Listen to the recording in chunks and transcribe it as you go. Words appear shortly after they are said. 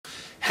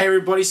Hey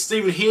everybody,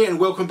 Stephen here and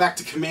welcome back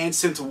to Command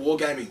Center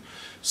Wargaming.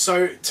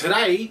 So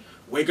today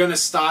we're going to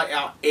start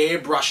our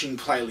airbrushing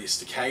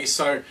playlist, okay?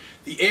 So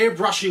the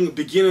airbrushing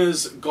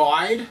beginner's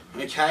guide,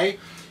 okay,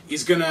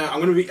 I'm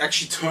going to be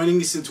actually turning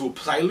this into a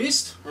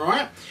playlist, all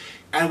right?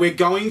 And we're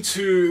going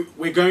to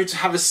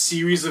have a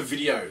series of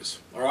videos,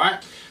 all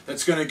right?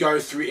 That's going to go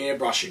through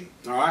airbrushing,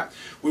 all right?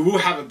 We will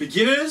have a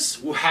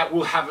beginners, we'll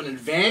have an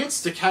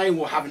advanced, okay, and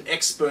we'll have an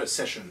expert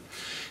session.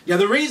 Now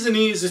the reason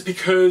is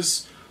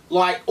because,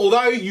 like,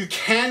 although you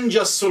can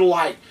just sort of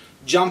like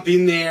jump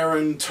in there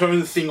and turn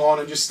the thing on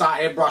and just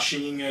start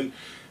airbrushing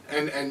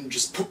and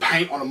just put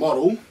paint on a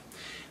model,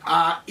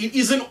 it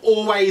isn't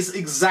always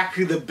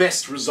exactly the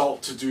best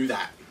result to do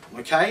that,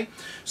 okay?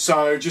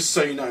 So just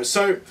so you know.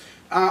 So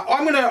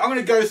I'm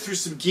gonna go through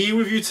some gear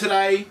with you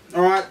today,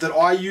 all right, that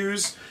I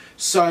use.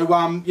 So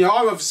you know,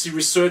 I obviously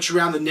research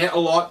around the net a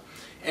lot,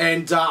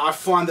 and I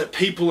find that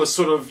people are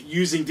sort of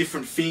using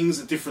different things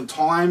at different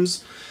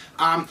times.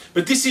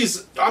 But this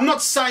is, I'm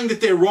not saying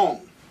that they're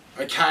wrong,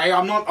 okay?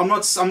 I'm not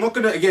gonna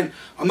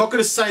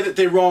say that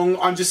they're wrong.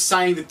 I'm just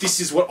saying that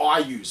this is what I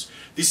use.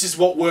 This is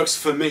what works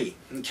for me,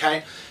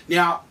 okay?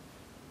 Now,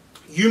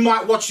 you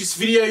might watch this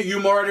video, you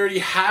might already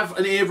have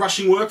an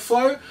airbrushing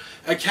workflow,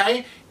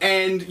 okay?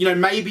 And, you know,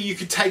 maybe you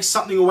could take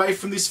something away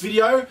from this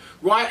video,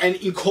 right, and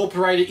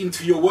incorporate it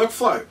into your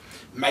workflow.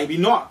 Maybe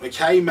not,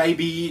 okay?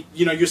 Maybe,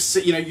 you know,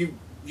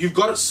 you've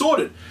got it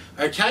sorted,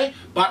 okay?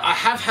 But I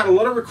have had a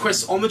lot of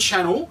requests on the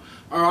channel,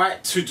 all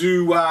right, to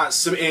do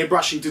some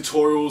airbrushing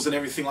tutorials and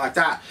everything like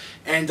that,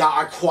 and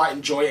I quite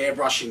enjoy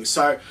airbrushing.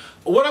 So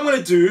what I'm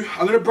going to do,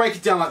 I'm going to break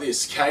it down like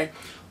this, okay?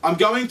 I'm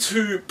going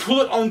to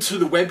pull it onto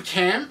the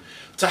webcam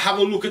to have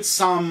a look at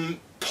some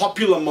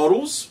popular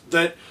models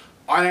that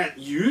I don't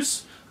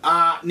use.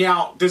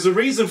 Now, there's a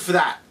reason for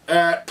that.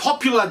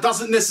 Popular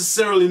doesn't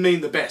necessarily mean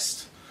the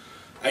best,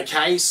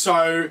 okay?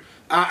 So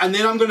and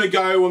then I'm going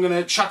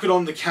to chuck it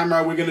on the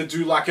camera. We're going to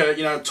do like a,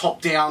 you know,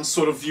 top-down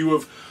sort of view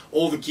of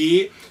all the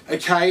gear,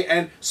 okay?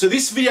 And so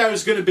this video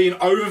is going to be an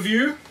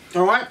overview,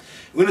 all right?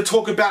 We're going to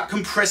talk about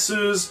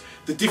compressors,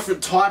 the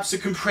different types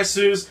of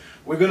compressors.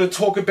 We're going to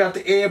talk about the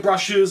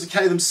airbrushes,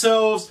 okay,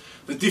 themselves,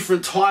 the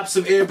different types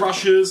of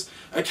airbrushes,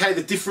 okay,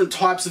 the different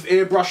types of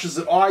airbrushes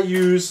that I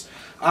use.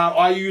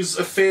 I use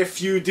a fair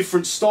few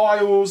different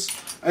styles,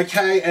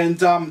 okay, and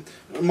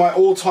my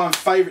all-time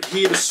favorite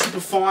here, the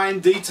super fine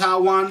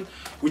detail one,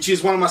 which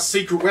is one of my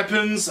secret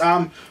weapons,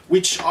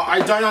 which I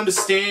don't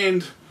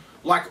understand,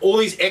 like all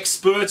these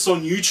experts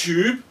on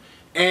YouTube,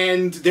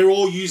 and they're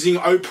all using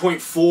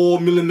 0.4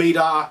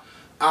 millimeter,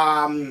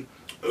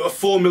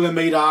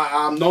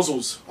 4mm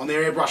nozzles on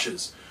their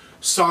airbrushes.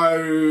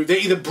 So they're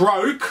either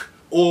broke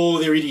or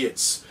they're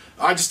idiots.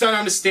 I just don't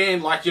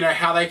understand, like, you know,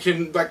 how they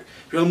can, like,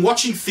 you know, I'm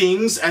watching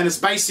things and it's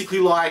basically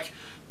like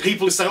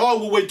people say, oh,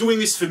 well, we're doing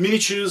this for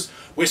miniatures,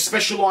 we're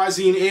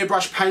specializing in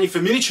airbrush painting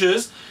for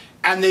miniatures,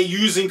 and they're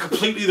using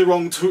completely the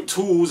wrong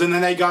tools, and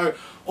then they go,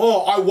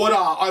 oh,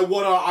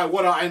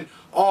 iWater, and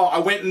oh, I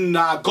went and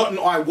got an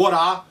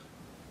iWater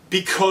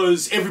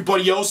because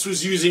everybody else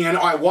was using an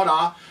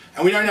iWater,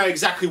 and we don't know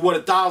exactly what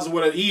it does or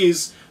what it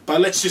is,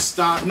 but let's just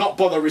not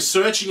bother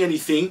researching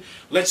anything.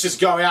 Let's just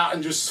go out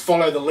and just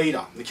follow the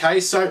leader, okay?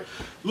 So,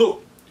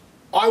 look,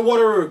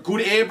 iWater are a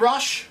good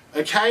airbrush,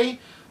 okay?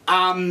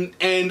 And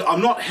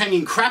I'm not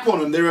hanging crap on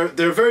them.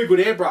 They're a very good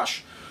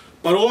airbrush.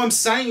 But all I'm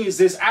saying is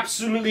there's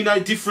absolutely no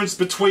difference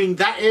between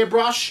that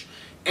airbrush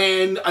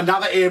and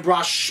another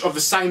airbrush of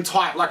the same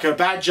type, like a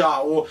Badger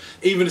or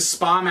even a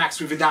Sparmax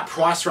within that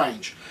price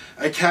range,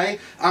 okay?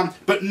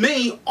 But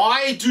me,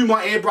 I do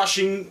my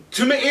airbrushing,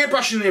 to me,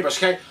 airbrushing and airbrush,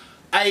 okay?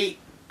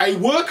 A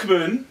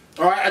workman,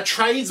 all right, a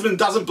tradesman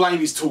doesn't blame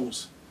his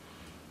tools,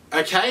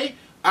 okay?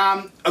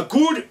 A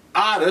good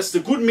artist, a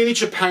good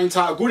miniature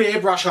painter, a good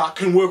airbrusher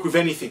can work with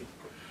anything,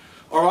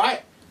 all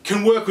right?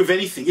 Can work with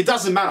anything. It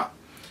doesn't matter.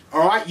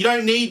 All right,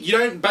 you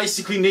don't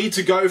basically need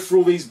to go for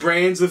all these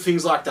brands and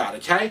things like that,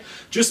 okay?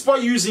 Just by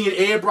using an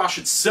airbrush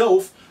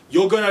itself,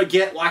 you're going to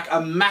get like a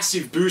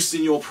massive boost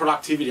in your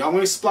productivity. I'm going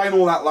to explain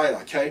all that later,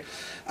 okay?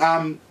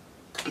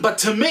 But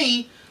to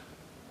me,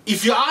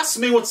 if you ask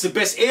me what's the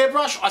best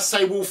airbrush, I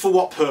say, well, for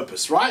what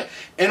purpose, right?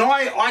 And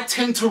I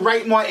tend to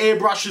rate my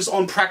airbrushes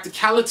on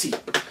practicality,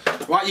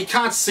 right? You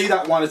can't see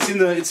that one. It's in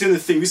the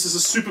thing. This is a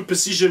super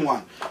precision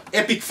one,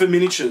 epic for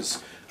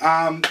miniatures.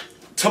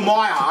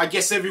 Tamiya, I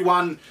guess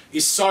everyone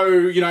is so,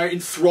 you know,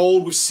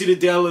 enthralled with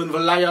Citadel and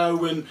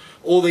Vallejo and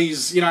all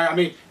these, you know, I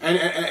mean,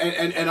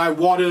 and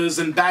iWaters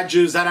and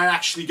Badgers. They don't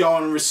actually go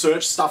and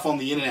research stuff on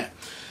the internet.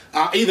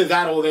 Either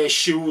that or they're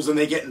shills and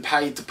they're getting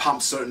paid to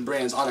pump certain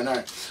brands. I don't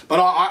know. But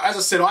as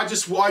I said, I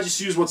just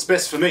use what's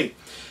best for me.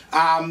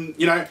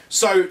 You know,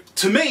 so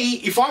to me,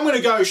 if I'm going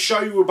to go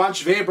show you a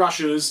bunch of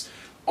airbrushes,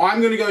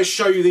 I'm going to go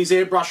show you these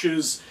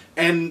airbrushes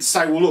and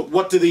say, well, look,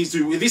 what do these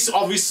do? This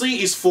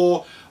obviously is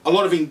for a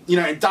lot of, you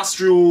know,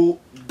 industrial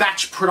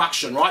batch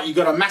production, right? You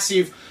got a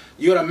massive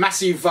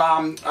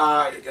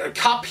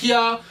cup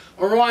here, all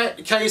right?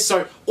 Okay,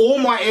 so all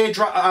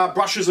my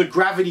brushes are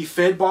gravity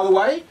fed, by the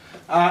way,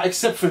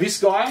 except for this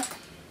guy.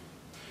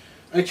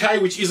 okay,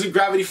 which isn't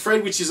gravity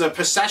fed, which is a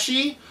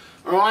Persashi.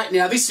 All right,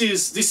 now this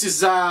is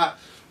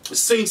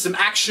seen some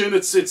action.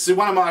 It's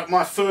one of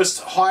my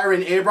first higher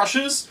end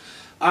airbrushes,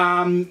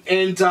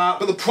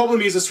 but the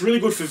problem is it's really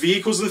good for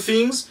vehicles and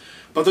things.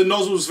 But the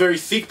nozzle is very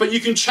thick. But you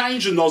can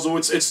change the nozzle.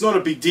 It's not a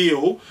big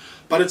deal,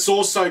 but it's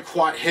also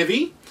quite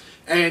heavy.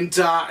 And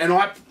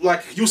I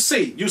like you'll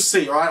see.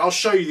 All right, I'll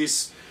show you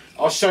this.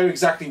 I'll show you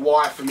exactly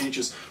why for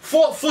miniatures.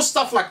 For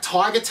stuff like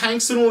tiger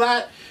tanks and all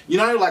that, you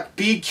know, like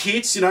big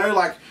kits, you know,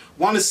 like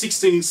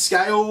 1:16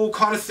 scale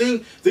kind of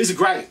thing. These are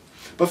great.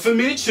 But for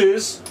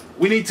miniatures,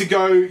 we need to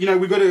go, you know,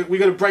 we got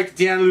to break it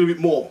down a little bit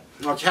more,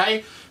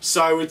 okay?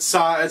 So it's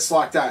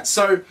like that.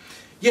 So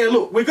yeah,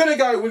 look, we're gonna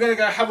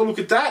go have a look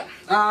at that.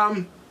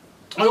 I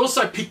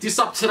also picked this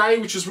up today,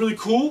 which is really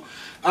cool.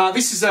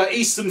 This is an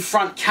Eastern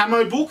Front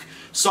camo book,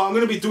 so I'm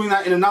going to be doing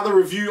that in another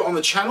review on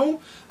the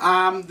channel. We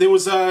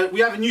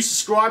have a new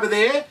subscriber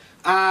there,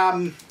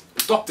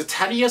 Dr.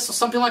 Thaddeus or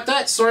something like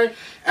that. Sorry,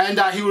 and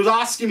he was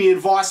asking me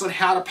advice on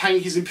how to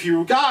paint his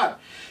Imperial Guard.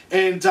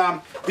 And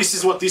this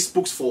is what this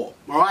book's for,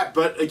 all right?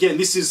 But again,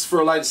 this is for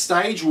a later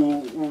stage.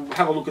 We'll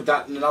have a look at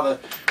that in another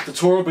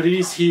tutorial, but it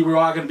is here we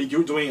are going to be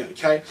doing it,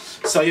 okay?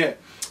 So yeah.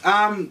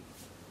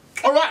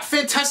 All right,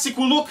 fantastic.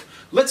 Well, look,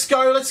 let's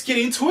get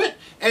into it.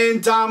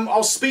 And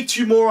I'll speak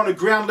to you more on a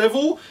ground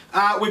level.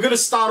 We're going to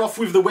start off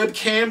with the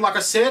webcam, like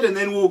I said, and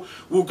then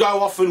we'll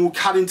go off and we'll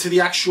cut into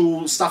the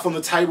actual stuff on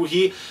the table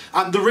here.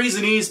 The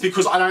reason is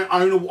because I don't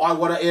own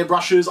Iwata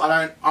airbrushes. I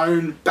don't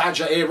own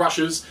Badger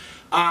airbrushes.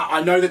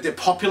 I know that they're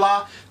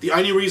popular. The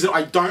only reason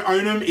I don't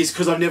own them is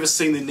because I've never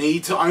seen the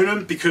need to own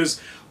them, because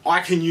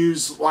I can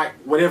use like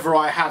whatever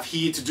I have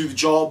here to do the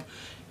job,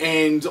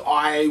 and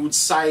I would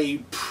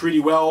say pretty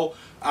well,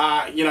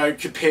 you know,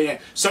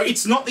 compare. So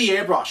it's not the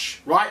airbrush,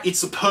 right?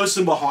 It's the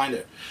person behind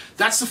it.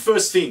 That's the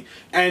first thing.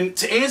 And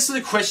to answer the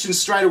question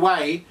straight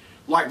away,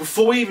 like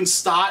before we even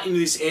start into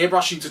this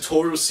airbrushing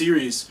tutorial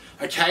series,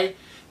 okay,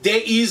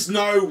 there is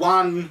no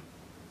one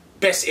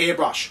best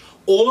airbrush.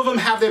 All of them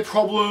have their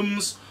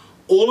problems.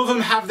 All of them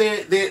have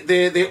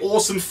their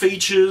awesome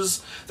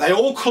features. They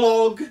all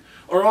clog,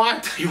 all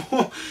right?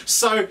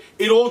 So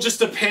it all just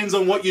depends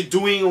on what you're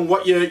doing and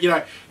what you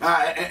know,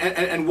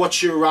 and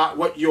what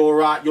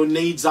your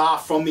needs are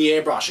from the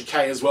airbrush,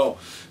 okay, as well.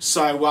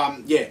 So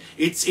yeah,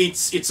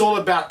 it's all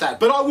about that.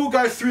 But I will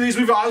go through these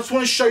with you. I just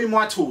want to show you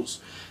my tools,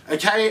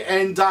 okay?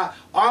 And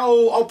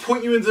I'll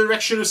point you in the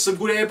direction of some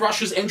good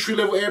airbrushes,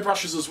 entry-level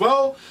airbrushes as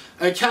well.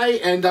 Okay,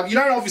 and you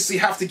don't obviously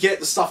have to get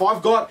the stuff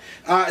I've got.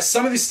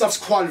 Some of this stuff's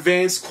quite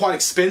advanced, quite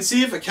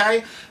expensive,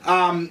 okay?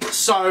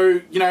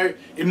 So, you know,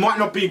 it might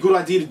not be a good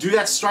idea to do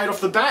that straight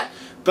off the bat,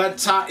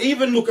 but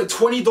even look, a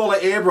 $20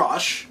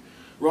 airbrush,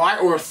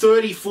 right, or a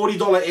 $30,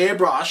 $40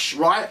 airbrush,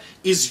 right,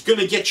 is going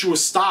to get you a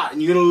start,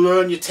 and you're going to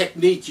learn your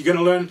technique. You're going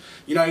to learn,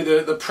 you know,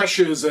 the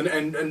pressures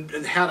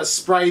and how to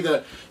spray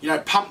the, you know,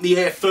 pump the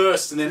air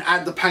first and then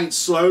add the paint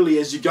slowly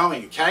as you're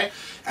going, okay?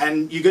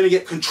 And you're going to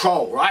get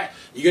control, right?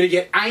 You're going to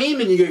get aim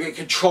and you're going to get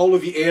control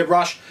of your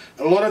airbrush.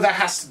 And a lot of that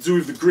has to do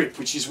with the grip,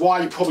 which is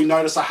why you probably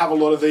notice I have a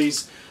lot of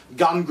these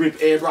gun grip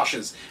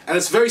airbrushes. And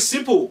it's very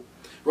simple,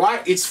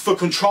 right? It's for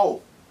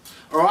control,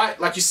 all right?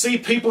 Like you see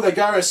people that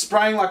go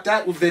spraying like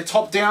that with their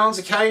top downs,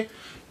 okay?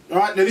 All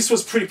right, now this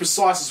was pretty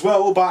precise as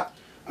well, but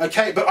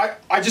okay, but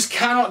I just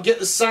cannot get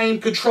the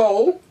same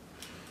control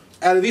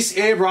out of this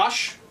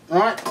airbrush, all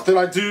right, that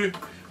I do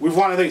with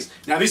one of these.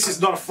 Now this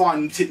is not a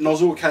fine tip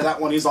nozzle, okay, that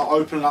one is. I'll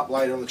open it up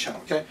later on the channel,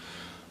 okay?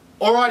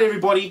 Alright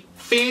everybody,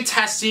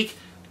 fantastic.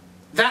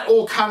 That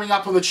all coming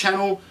up on the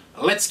channel.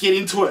 Let's get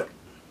into it.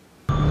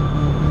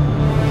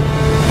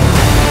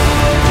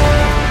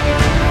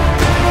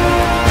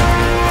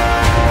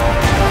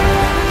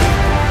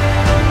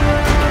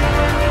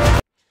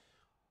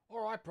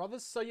 Alright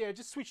brothers, so yeah,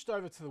 just switched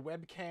over to the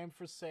webcam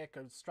for a sec.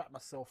 I strapped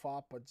myself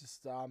up, but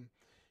just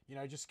you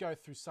know, just go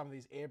through some of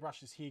these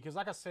airbrushes here, because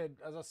like I said,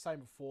 as I was saying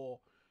before,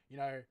 you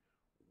know,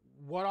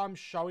 what I'm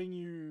showing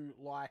you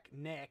like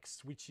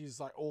next, which is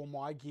like all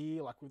my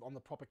gear, like on the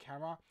proper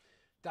camera,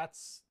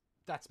 that's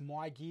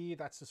my gear,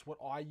 that's just what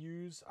I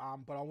use,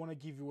 but I want to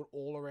give you an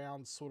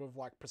all-around sort of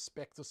like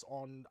prospectus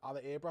on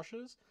other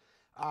airbrushes.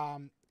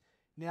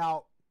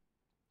 Now,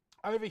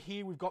 over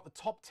here we've got the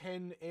top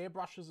 10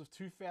 airbrushes of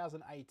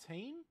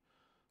 2018.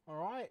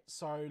 Alright,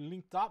 so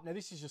linked up. Now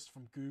this is just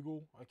from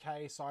Google,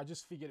 okay, so I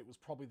just figured it was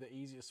probably the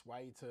easiest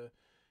way to,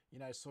 you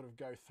know, sort of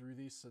go through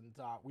this and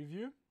with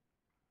you.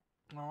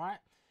 Alright,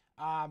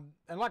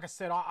 and like I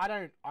said, I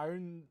don't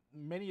own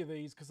many of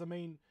these, because I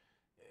mean,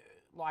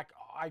 like,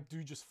 I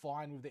do just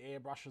fine with the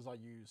airbrushes I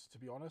use, to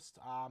be honest.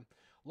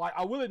 Like,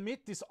 I will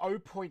admit, this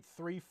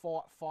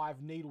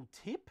 0.35 needle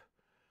tip,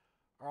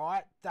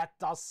 alright, that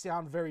does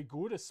sound very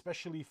good,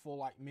 especially for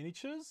like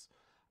miniatures.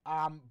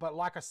 But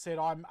like I said,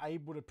 I'm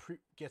able to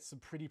get some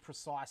pretty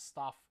precise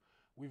stuff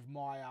with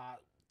my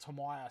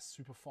Tamiya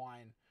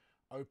Superfine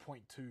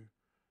 0.2.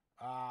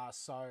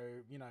 So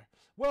you know,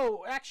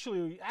 well,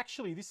 actually,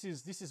 this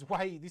is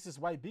way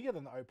bigger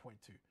than the 0.2.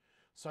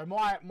 So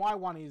my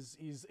one is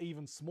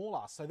even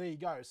smaller. So there you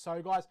go.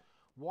 So guys,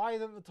 why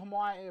isn't the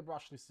Tamiya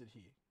airbrush listed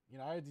here? You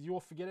know, did you all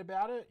forget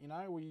about it? You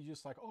know, were you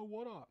just like, oh,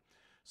 what up?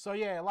 So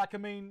yeah, like, I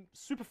mean,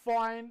 super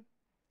fine.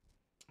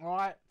 All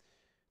right.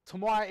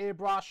 Tamiya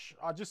airbrush.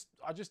 I just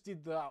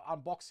did the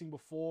unboxing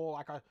before.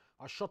 Like,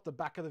 I shot the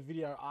back of the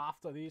video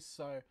after this.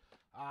 So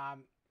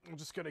I'm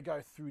just going to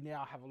go through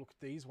now, have a look at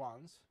these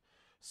ones.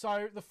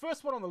 So the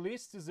first one on the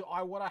list is the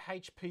Iwata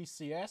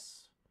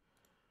HPCS.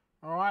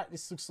 All right.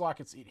 This looks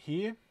like it's it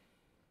here.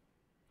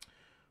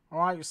 All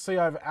right. You see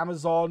over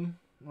Amazon.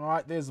 All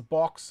right. There's a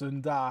box.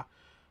 And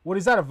what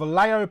is that? A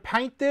Vallejo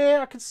paint there,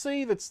 I can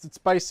see. That's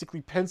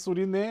basically penciled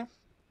in there.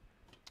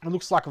 It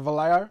looks like a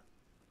Vallejo.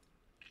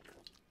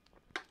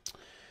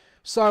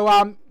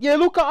 So, yeah,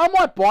 look, I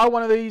might buy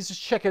one of these,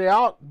 just check it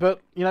out.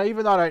 But, you know,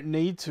 even though I don't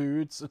need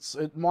to,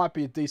 it might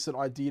be a decent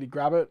idea to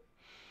grab it.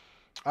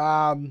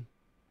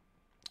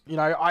 You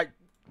know,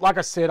 like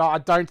I said, I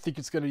don't think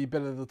it's going to be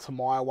better than the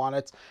Tamiya one.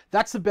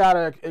 That's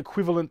about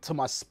equivalent to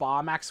my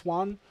Sparmax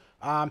one.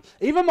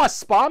 Even my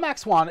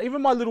Sparmax one,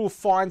 even my little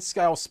fine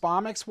scale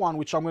Sparmax one,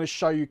 which I'm going to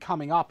show you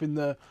coming up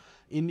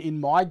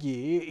in my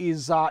gear,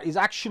 is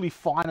actually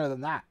finer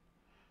than that.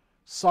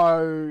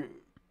 So,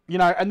 you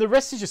know, and the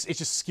rest is it's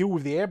just skill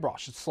with the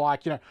airbrush. It's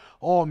like, you know,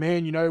 oh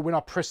man, you know, when I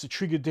press the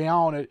trigger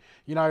down,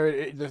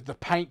 the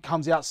paint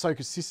comes out so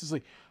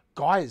consistently.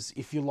 Guys,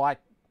 if you like,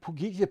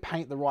 give your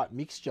paint the right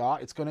mixture,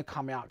 it's going to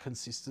come out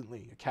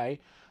consistently. Okay,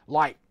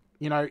 like,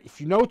 you know,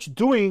 if you know what you're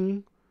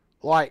doing,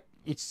 like,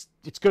 it's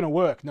going to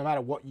work no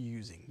matter what you're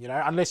using, you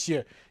know, unless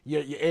you're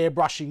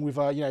airbrushing with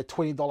a, you know,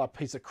 $20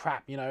 piece of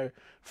crap, you know,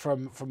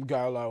 from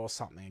Golo or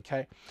something.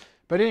 Okay,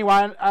 but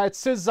anyway, it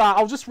says,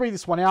 I'll just read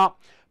this one out.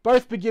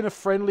 Both beginner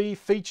friendly,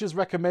 features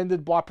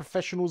recommended by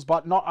professionals,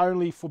 but not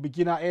only for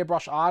beginner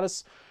airbrush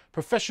artists.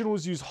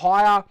 Professionals use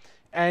higher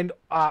and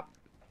Iwata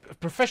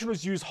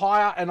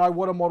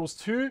models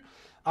too.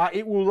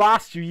 It will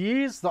last you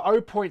years. The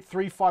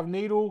 0.35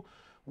 needle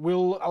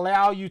will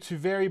allow you to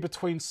vary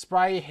between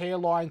spray,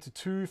 hairline to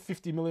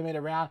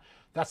 250mm round.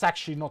 That's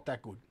actually not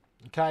that good.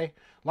 Okay,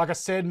 like I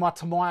said, my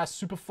Tamiya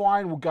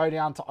Superfine will go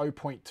down to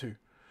 0.2.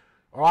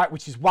 All right,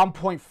 which is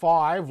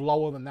 1.5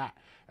 lower than that.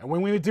 And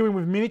when we were dealing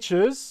with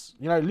miniatures,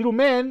 you know, little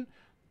men,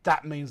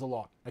 that means a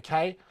lot,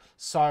 okay?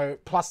 So,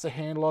 plus the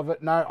handle of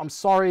it. No, I'm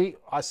sorry,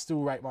 I still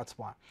rate my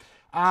Tamiya.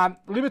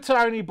 Limited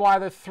only by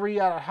the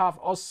 3.5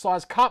 Oz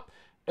size cup.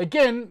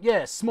 Again,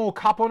 yeah, small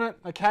cup on it,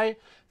 okay?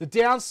 The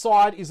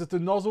downside is that the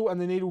nozzle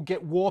and the needle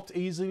get warped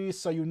easily,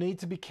 so you need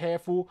to be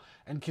careful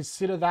and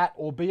consider that,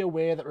 or be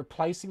aware that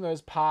replacing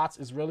those parts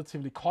is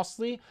relatively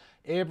costly.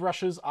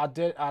 Airbrushes are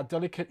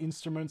delicate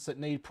instruments that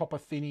need proper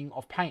thinning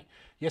of paint.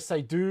 Yes,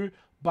 they do,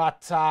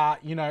 but,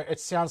 you know, it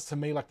sounds to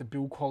me like the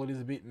build quality is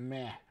a bit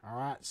meh, all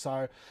right?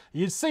 So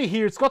you see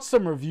here, it's got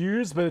some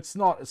reviews, but it's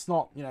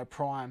not, you know,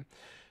 prime.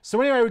 So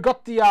anyway, we've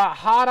got the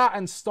Harder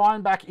and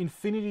Steinbach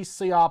Infinity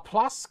CR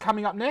Plus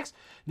coming up next.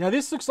 Now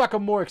this looks like a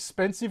more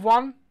expensive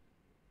one.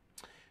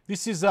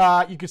 This is,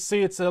 you can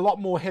see it's a lot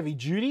more heavy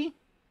duty.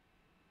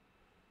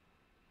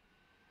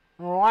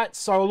 All right,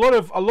 so a lot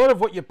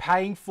of what you're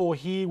paying for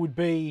here would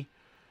be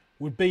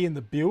in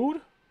the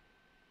build.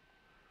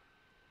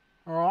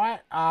 All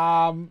right,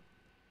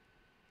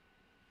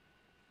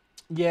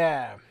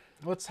 yeah.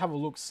 Let's have a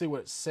look, see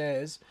what it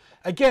says.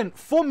 Again,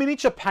 for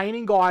miniature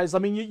painting, guys, I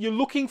mean, you're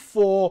looking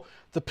for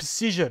the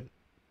precision,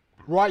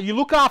 right? You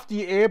look after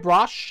your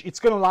airbrush, it's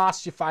going to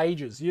last you for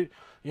ages. You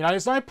know,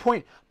 there's no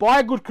point. Buy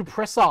a good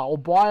compressor or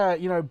buy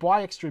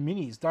extra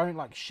minis. Don't,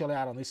 like, shell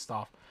out on this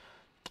stuff.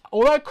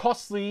 Although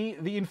costly,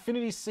 the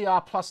Infinity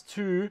CR Plus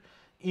 2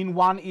 in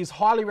one is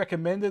highly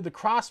recommended. The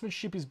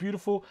craftsmanship is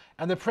beautiful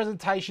and the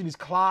presentation is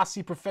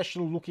classy,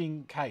 professional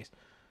looking case.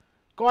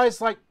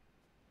 Guys, like,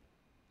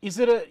 is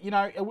it a, you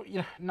know,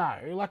 no,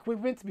 like, we're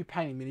meant to be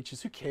painting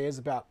miniatures. Who cares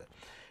about that?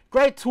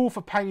 Great tool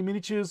for painting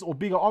miniatures or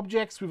bigger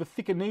objects with a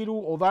thicker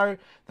needle, although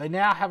they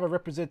now have a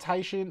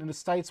representation in the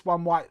States,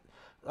 one might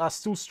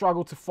still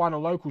struggle to find a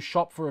local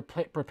shop for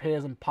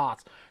repairs and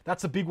parts.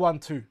 That's a big one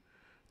too.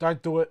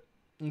 Don't do it.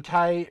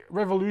 Okay,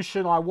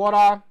 Revolution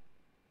Iwata.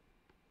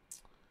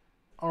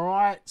 All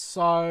right,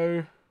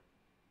 so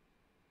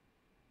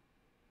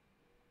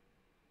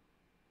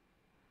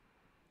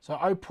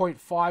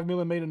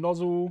 0.5mm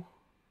nozzle.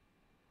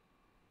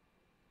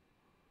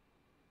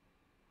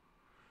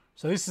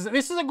 So this is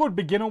a good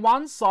beginner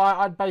one. So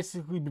I'd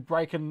basically be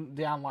breaking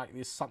down like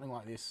this, something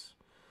like this.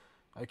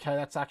 Okay,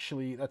 that's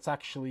actually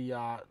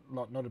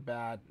not a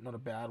bad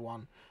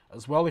one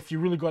as well. If you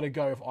really got to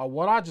go with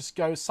Iwata, just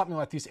go something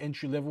like this,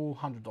 entry level,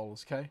 $100.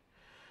 Okay,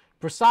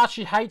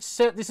 Versace H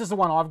set. This is the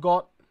one I've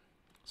got.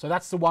 So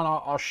that's the one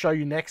I'll show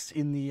you next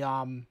in the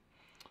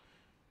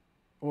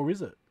or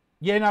is it?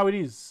 Yeah, no, it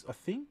is. I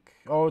think.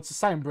 Oh, it's the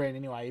same brand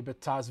anyway,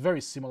 but it's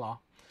very similar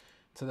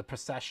to the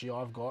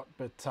Pistachio I've got.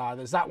 But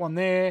there's that one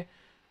there.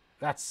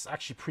 That's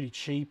actually pretty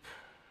cheap.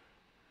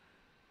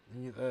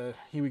 Here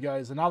we go.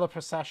 There's another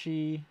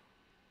Pistachio.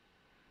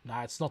 No,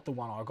 it's not the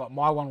one I got.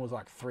 My one was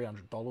like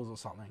 $300 or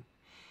something.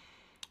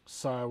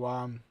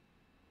 So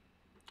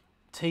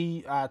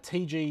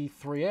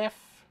TG3F.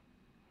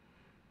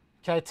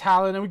 Okay,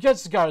 Talon, and it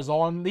just goes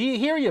on.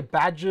 Here are your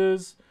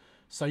badges.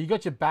 So you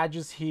got your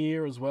badges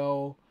here as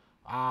well,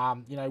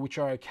 you know, which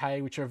are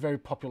okay, which are a very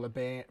popular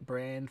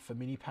brand for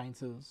mini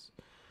painters.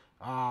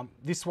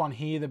 This one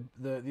here,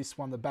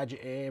 the Badger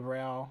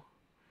Airbrow,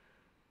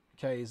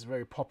 okay, is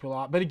very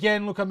popular. But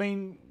again, look, I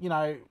mean, you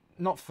know,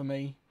 not for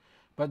me.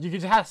 But you can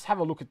just have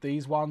a look at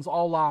these ones.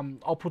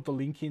 I'll put the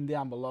link in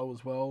down below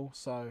as well.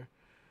 So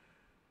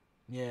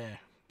yeah,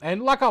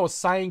 and like I was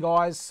saying,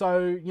 guys, so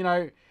you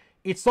know,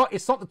 it's not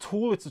the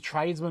tool, it's the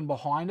tradesman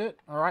behind it.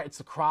 All right, it's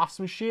the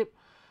craftsmanship.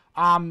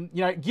 You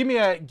know, give me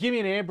an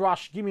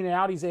airbrush, give me an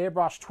Audi's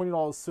airbrush, $20,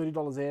 $30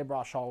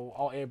 airbrush.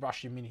 I'll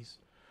airbrush your minis.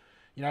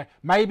 You know,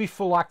 maybe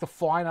for like the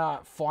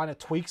finer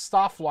tweak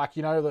stuff, like,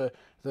 you know,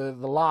 the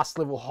last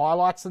level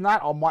highlights and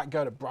that, I might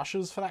go to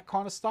brushes for that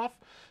kind of stuff.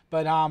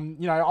 But,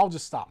 you know, I'll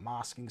just start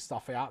masking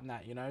stuff out and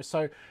that, you know.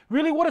 So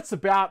really what it's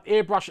about,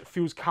 airbrush it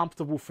feels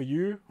comfortable for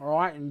you, all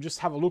right, and just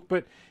have a look.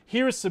 But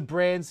here are some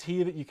brands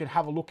here that you can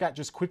have a look at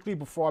just quickly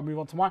before I move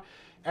on to mine.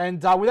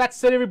 And with that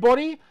said,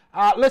 everybody,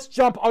 let's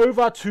jump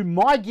over to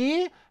my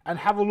gear and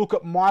have a look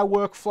at my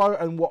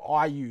workflow and what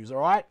I use, all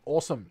right?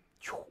 Awesome.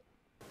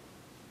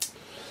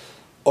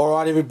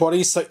 Alright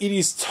everybody, so it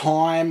is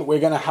time.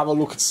 We're going to have a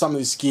look at some of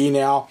this gear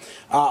now.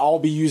 I'll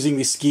be using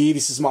this gear.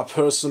 This is my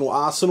personal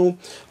arsenal.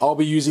 I'll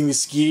be using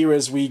this gear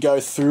as we go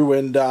through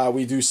and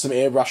we do some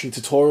airbrushing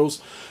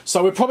tutorials.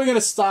 So we're probably going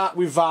to start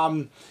with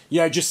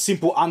you know, just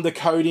simple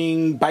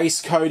undercoating,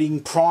 base coating,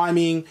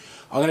 priming.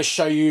 I'm going to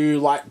show you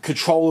like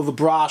control of the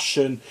brush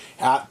and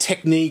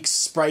techniques,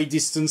 spray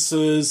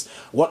distances,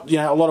 what, you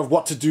know, a lot of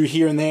what to do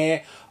here and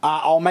there.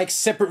 I'll make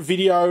separate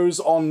videos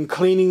on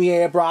cleaning the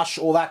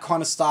airbrush, all that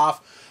kind of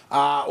stuff.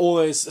 All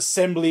this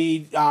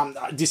assembly,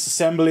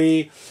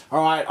 disassembly.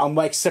 All right, I'll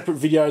make separate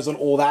videos on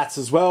all that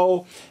as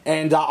well.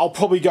 And I'll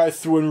probably go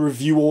through and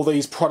review all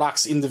these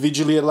products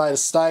individually at a later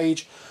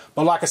stage.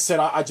 But like I said,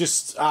 I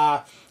just,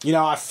 you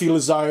know, I feel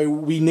as though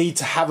we need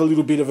to have a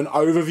little bit of an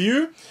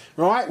overview,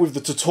 right, with the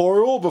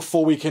tutorial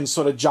before we can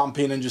sort of jump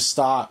in and just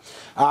start.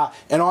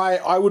 And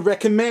I would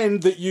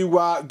recommend that you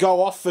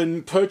go off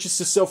and purchase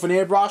yourself an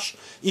airbrush.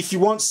 If you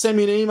want, send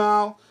me an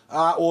email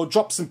or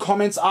drop some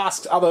comments,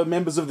 ask other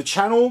members of the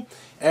channel,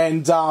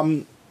 and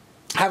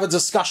have a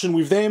discussion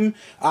with them.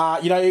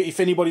 You know,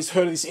 if anybody's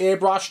heard of this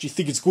airbrush, do you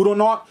think it's good or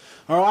not?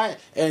 All right,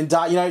 and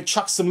you know,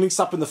 chuck some links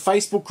up in the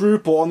Facebook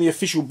group or on the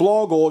official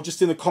blog or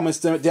just in the comments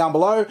down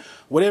below,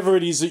 whatever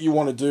it is that you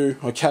want to do.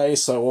 Okay,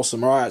 so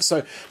awesome. All right,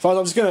 so folks,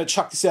 I'm just going to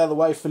chuck this out of the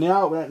way for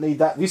now. We don't need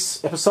that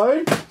this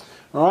episode.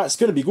 All right, it's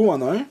going to be a good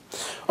one though.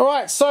 All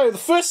right, so the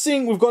first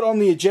thing we've got on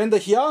the agenda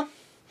here,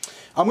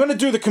 I'm going to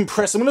do the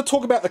compressor. I'm going to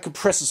talk about the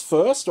compressors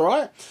first, all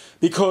right?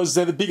 Because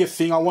they're the bigger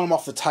thing. I want them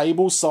off the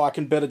table so I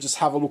can better just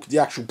have a look at the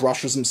actual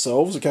brushes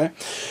themselves, okay?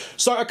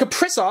 So a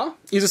compressor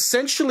is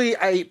essentially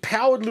a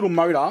powered little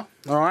motor,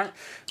 all right,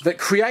 that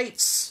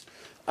creates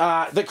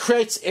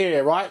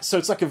air, right? So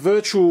it's like a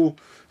virtual,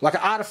 like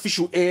an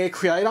artificial air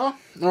creator,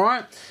 all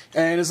right?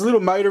 And there's a little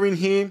motor in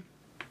here.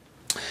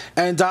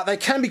 And they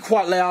can be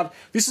quite loud.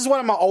 This is one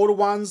of my older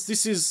ones.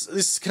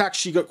 This can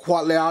actually get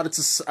quite loud.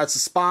 It's a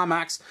Spar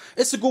Max.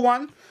 It's a good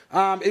one.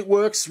 It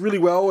works really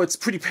well. It's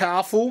pretty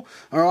powerful.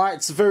 All right.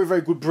 It's a very,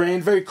 very good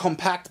brand. Very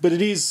compact, but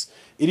it is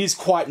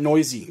quite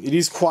noisy. It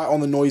is quite on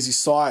the noisy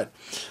side.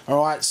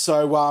 All right.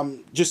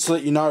 So just to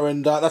let you know,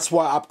 and that's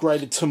why I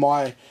upgraded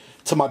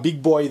to my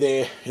big boy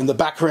there in the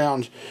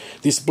background.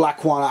 This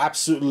black one. I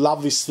absolutely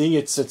love this thing.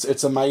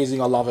 It's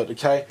amazing. I love it.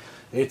 Okay.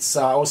 It's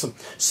awesome.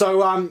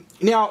 So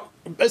now,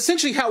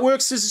 essentially how it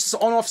works is it's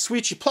an on-off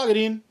switch. You plug it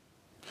in,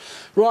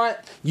 right?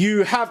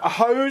 You have a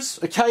hose,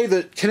 okay,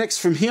 that connects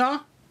from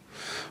here,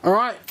 all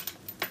right?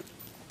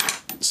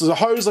 So the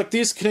hose like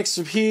this connects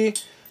from here,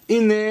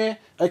 in there,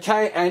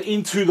 okay, and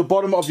into the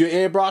bottom of your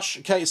airbrush,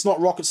 okay? It's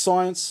not rocket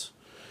science,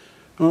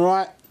 all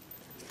right?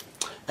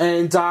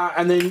 And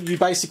then you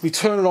basically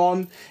turn it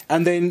on,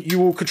 and then you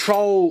will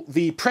control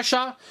the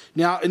pressure.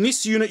 Now, in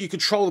this unit, you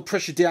control the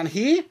pressure down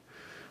here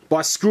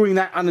by screwing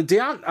that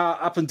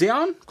up and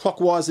down,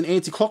 clockwise and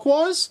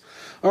anti-clockwise.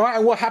 All right,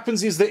 and what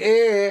happens is the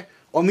air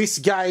on this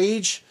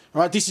gauge,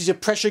 all right, this is your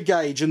pressure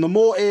gauge, and the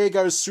more air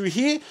goes through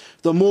here,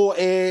 the more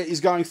air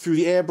is going through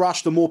the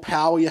airbrush, the more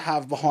power you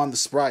have behind the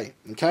spray,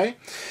 okay?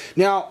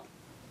 Now,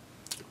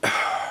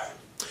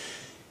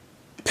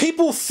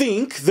 people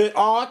think that,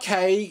 oh,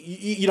 okay,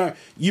 you know,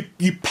 you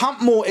pump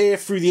more air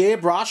through the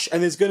airbrush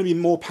and there's going to be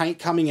more paint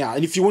coming out.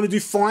 And if you want to do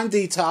fine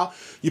detail,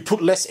 you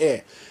put less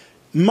air.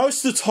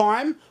 Most of the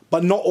time,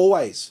 but not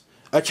always,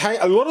 okay?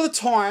 A lot of the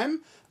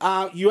time,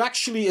 you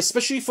actually,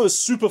 especially for the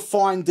super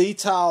fine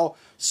detail,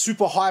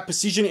 super high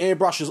precision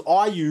airbrushes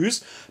I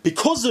use,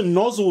 because the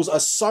nozzles are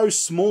so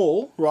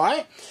small,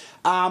 right?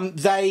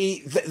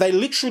 They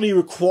literally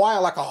require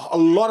like a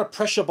lot of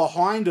pressure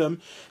behind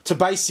them to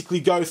basically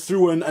go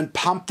through and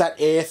pump that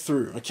air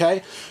through,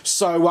 okay?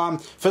 So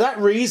for that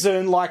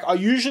reason, like I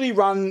usually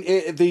run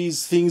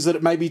these things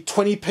at maybe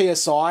 20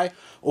 PSI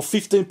or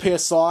 15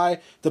 PSI,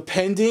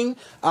 depending.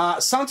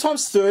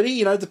 Sometimes 30,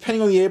 you know,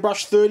 depending on the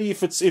airbrush. 30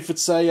 if it's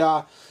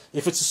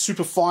a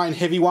super fine,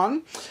 heavy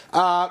one.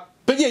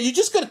 But yeah, you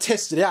just got to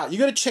test it out. You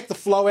got to check the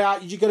flow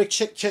out. You got to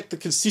check the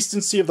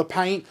consistency of the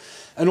paint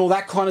and all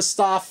that kind of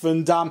stuff,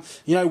 and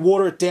you know,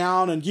 water it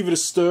down and give it a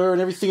stir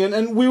and everything.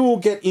 And we will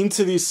get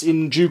into this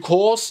in due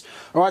course.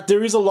 All right,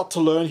 there is a lot to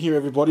learn here,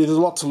 everybody. There's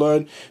a lot to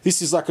learn.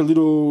 This is like a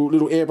little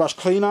airbrush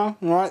cleaner.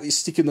 All right, you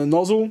stick in the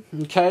nozzle,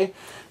 okay,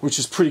 which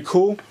is pretty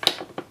cool.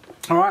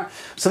 All right,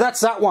 so that's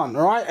that one.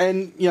 All right,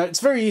 and you know,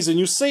 it's very easy. And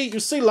you'll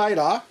see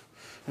later,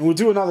 and we'll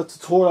do another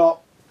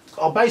tutorial.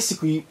 I'll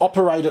basically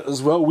operate it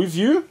as well with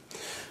you.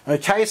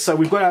 Okay, so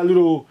we've got our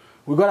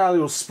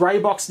little spray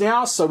box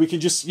now, so we can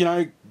just, you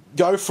know,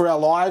 go for our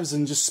lives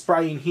and just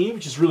spray in here,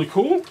 which is really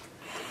cool.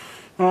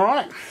 All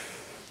right,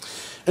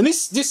 and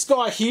this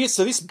guy here,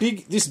 so this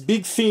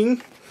big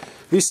thing,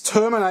 this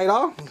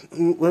Terminator,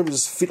 where does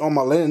this fit on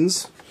my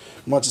lens?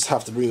 Might just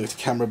have to bring the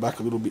camera back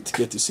a little bit to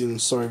get this in.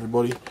 Sorry,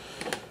 everybody.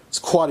 It's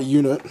quite a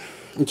unit.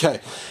 Okay,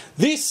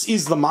 this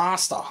is the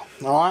Master. All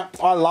right,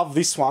 I love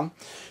this one.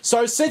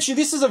 So essentially,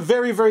 this is a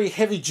very, very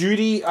heavy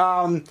duty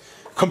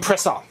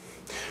compressor.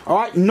 All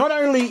right, not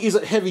only is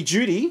it heavy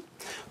duty,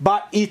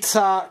 but it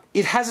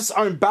has its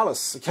own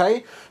ballast.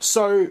 Okay,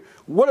 so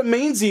what it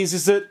means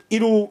is that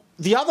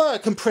the other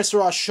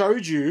compressor I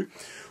showed you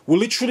will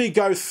literally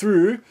go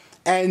through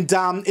and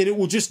it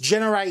will just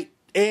generate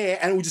air,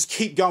 and it will just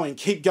keep going,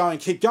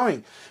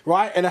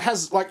 right? And it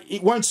has, like,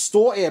 it won't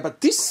store air, but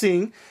this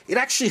thing, it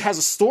actually has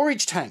a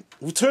storage tank.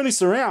 We'll turn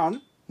this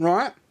around,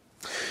 right?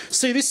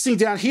 See this thing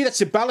down here, that's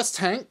your ballast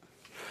tank.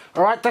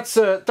 All right, that's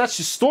your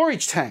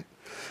storage tank.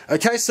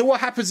 Okay, so what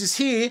happens is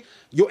here,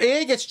 your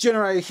air gets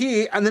generated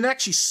here, and then it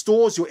actually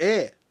stores your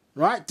air,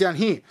 right, down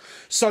here,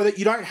 so that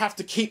you don't have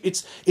to keep,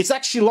 it's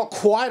actually a lot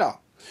quieter,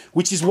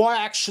 which is why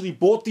I actually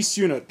bought this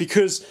unit,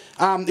 because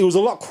it was a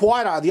lot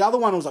quieter. The other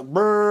one was like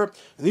brrr,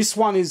 and this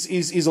one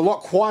is a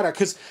lot quieter,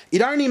 because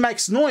it only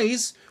makes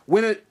noise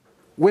when it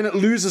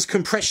loses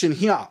compression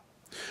here.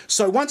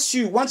 So once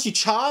you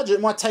charge,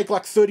 it might take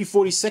like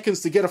 30-40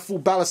 seconds to get a full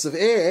ballast of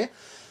air.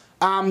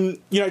 You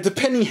know,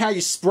 depending how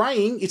you're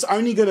spraying, it's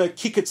only going to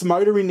kick its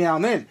motor in now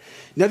and then.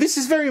 Now, this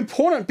is very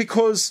important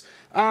because,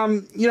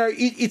 you know,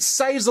 it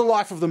saves the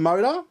life of the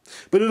motor,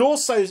 but it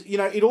also, you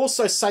know, it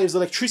also saves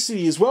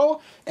electricity as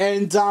well,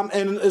 and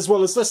as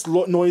well as less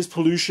noise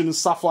pollution and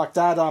stuff like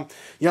that.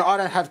 You know, I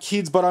don't have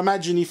kids, but I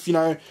imagine if, you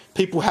know,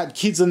 people had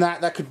kids and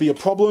that could be a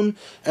problem,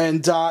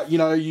 and, you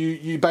know,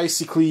 you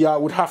basically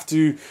would have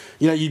to,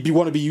 you know, you'd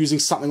want to be using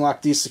something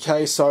like this,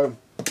 okay, so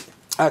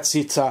that's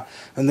it,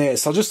 and there.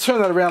 So I'll just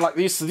turn that around like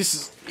this. So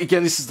this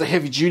is the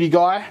heavy duty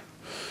guy,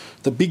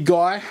 the big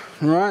guy,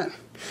 all right?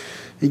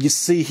 You can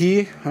see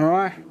here, all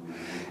right?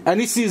 And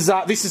this is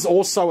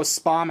also a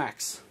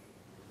Sparmax.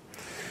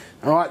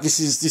 All right, this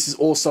is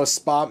also a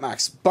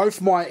Sparmax.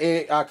 Both my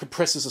air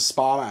compressors are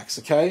Sparmax,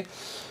 okay?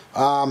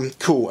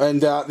 Cool,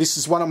 and this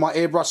is one of my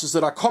airbrushes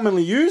that I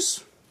commonly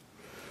use.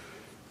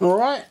 All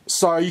right,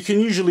 so you can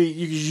usually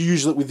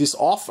use it with this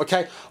off,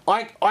 okay?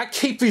 I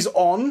keep these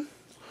on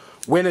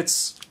when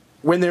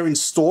they're in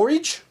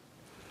storage,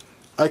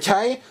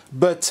 okay,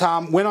 but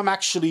when I'm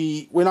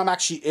actually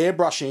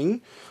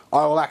airbrushing,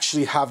 I will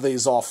actually have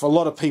these off. A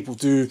lot of people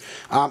do.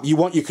 You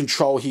want your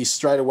control here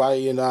straight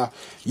away, and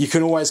you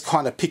can always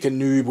kind of pick a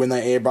noob when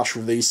they airbrush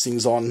with these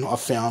things on,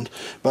 I've found.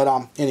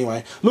 But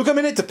anyway, look, I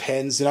mean, it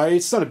depends, you know,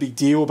 it's not a big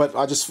deal, but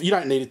you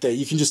don't need it there.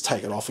 You can just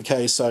take it off,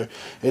 okay? So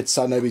it's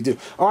no big deal.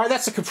 All right,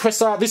 that's a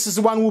compressor. This is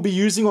the one we'll be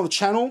using on the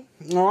channel,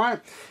 all right?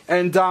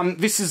 And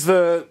this is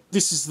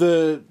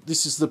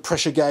the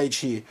pressure gauge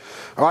here.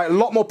 All right, a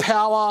lot more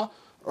power,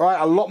 all right,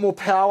 a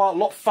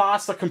lot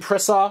faster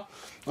compressor.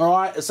 All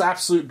right, it's an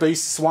absolute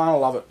beast, this one. I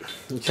love it.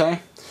 Okay,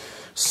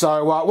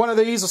 so one of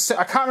these,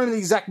 I can't remember the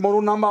exact model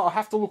number. I'll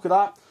have to look it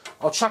up.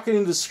 I'll chuck it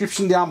in the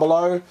description down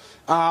below.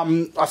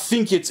 I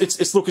think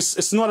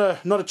it's not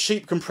a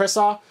cheap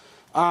compressor.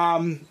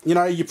 You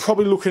know, you're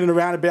probably looking at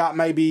around about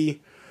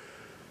maybe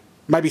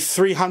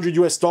 $300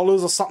 US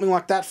or something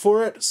like that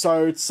for it.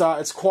 So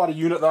it's quite a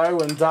unit though,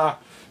 and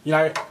you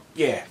know,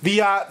 yeah.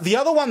 The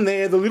other one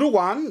there, the little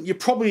one,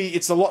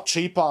 it's a lot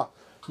cheaper.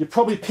 You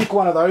probably pick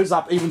one of those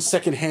up even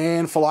second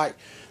hand for like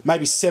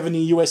maybe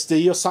 70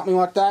 USD or something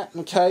like that.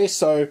 Okay,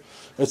 so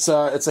it's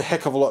a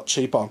heck of a lot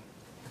cheaper.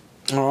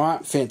 All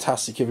right,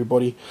 fantastic,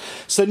 everybody.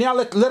 So now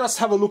let us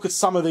have a look at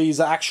some of these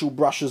actual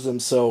brushes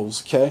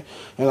themselves. Okay,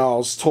 and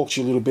I'll talk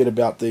to you a little bit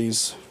about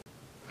these.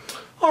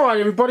 All right,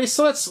 everybody.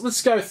 So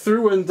let's go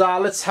through and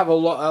let's have a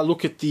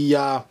look at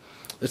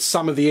at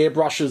some of the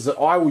airbrushes that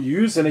I will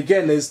use. And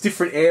again, there's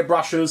different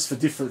airbrushes for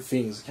different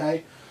things.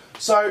 Okay,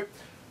 so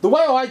the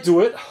way I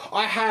do it,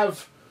 I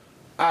have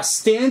a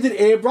standard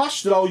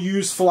airbrush that I'll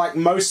use for like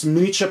most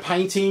miniature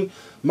painting,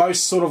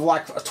 most sort of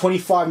like a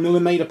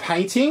 25mm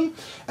painting,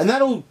 and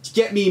that'll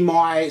get me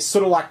my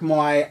sort of like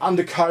my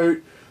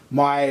undercoat,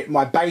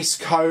 my base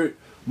coat,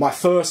 my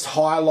first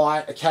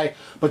highlight, okay?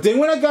 But then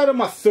when I go to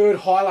my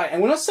third highlight,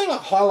 and when I say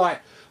like highlight,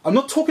 I'm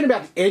not talking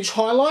about the edge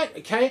highlight,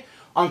 okay?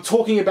 I'm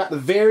talking about the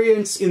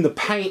variance in the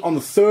paint on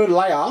the third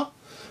layer,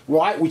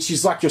 right, which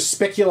is like your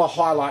specular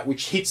highlight,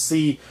 which hits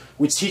the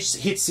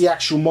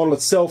actual model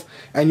itself,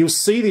 and you'll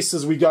see this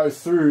as we go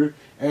through,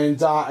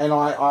 and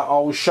I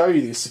will show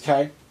you this,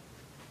 okay?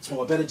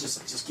 Well, I better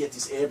just get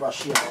this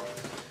airbrush here.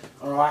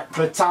 All right,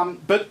 but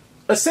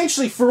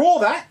essentially for all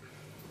that,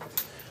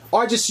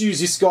 I just use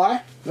this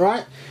guy. All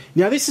right.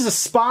 Now this is a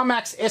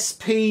Sparmax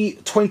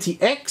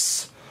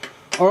SP20X.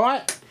 All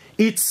right.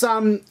 It's a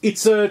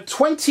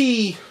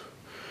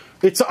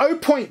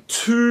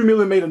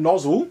 0.2mm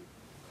nozzle.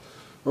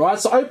 Right.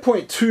 It's a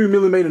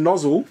 0.2mm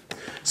nozzle.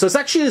 So it's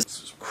actually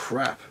this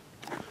crap.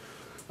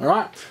 All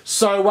right.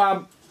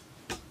 So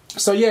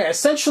yeah,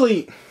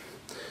 essentially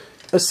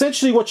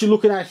what you're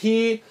looking at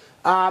here,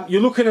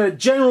 you're looking at a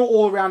general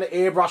all-around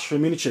airbrush for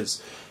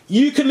miniatures.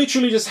 You could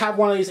literally just have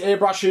one of these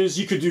airbrushes.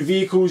 You could do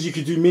vehicles, you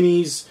could do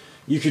minis,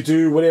 you could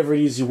do whatever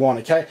it is you want,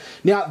 okay?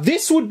 Now,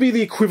 this would be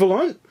the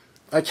equivalent,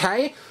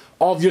 okay,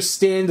 of your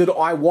standard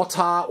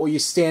Iwata or your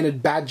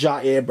standard Badger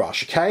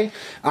airbrush, okay?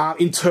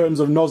 In terms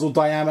of nozzle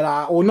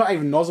diameter, or not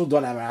even nozzle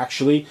diameter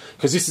actually,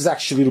 because this is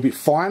actually a little bit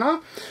finer,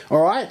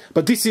 all right?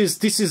 But this is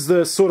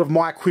the sort of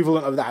my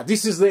equivalent of that.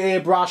 This is the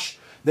airbrush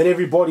that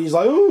everybody's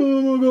like,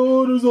 oh my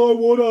god, it's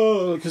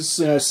Iwata, because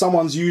you know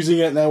someone's using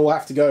it and they will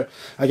have to go,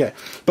 okay.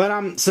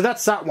 But so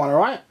that's that one, all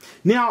right?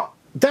 Now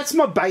that's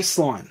my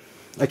baseline,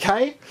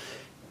 okay?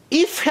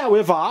 If,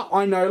 however,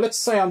 I know, let's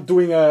say I'm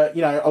doing a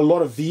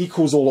lot of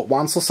vehicles all at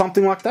once or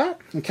something like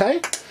that,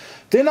 okay?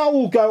 Then I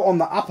will go on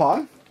the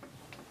upper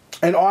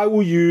and I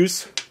will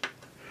use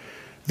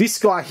this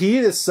guy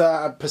here, this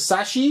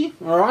Pasashi,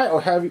 all right,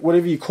 or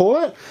whatever you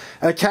call it,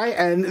 okay?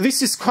 And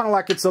this is kind of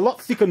like, it's a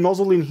lot thicker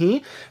nozzle in here.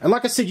 And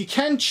like I said, you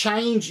can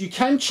change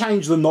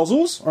the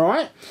nozzles, all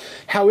right?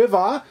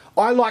 However,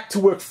 I like to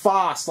work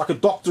fast, like a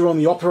doctor on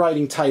the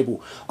operating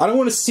table. I don't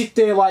want to sit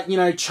there like,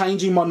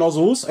 changing my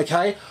nozzles,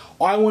 okay?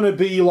 I want to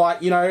be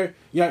like,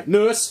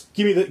 nurse,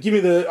 give me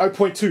the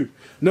 0.2.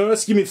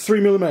 Nurse, give me the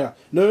 3mm.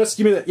 Nurse,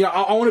 give me the,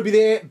 I want to be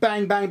there,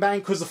 bang, bang, bang,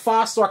 because the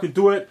faster I can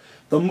do it,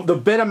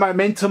 the better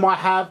momentum I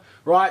have,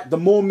 right? The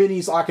more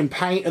minis I can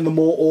paint, and the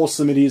more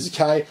awesome it is,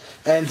 okay?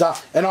 And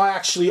I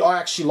actually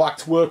like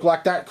to work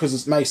like that because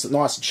it makes it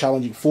nice and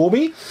challenging for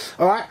me.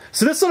 All right,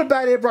 so that's not a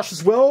bad airbrush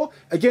as well.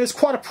 Again, it's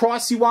quite a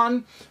pricey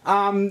one,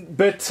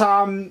 but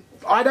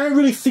I don't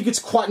really think it's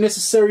quite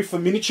necessary for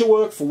miniature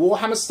work, for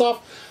Warhammer stuff.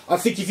 I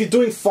think if you're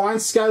doing fine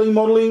scaling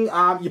modeling,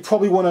 you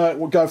probably want to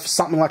go for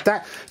something like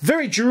that.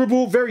 Very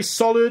durable, very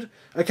solid.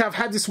 Okay, I've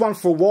had this one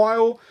for a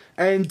while,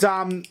 and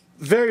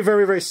very,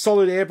 very, very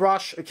solid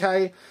airbrush.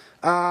 Okay,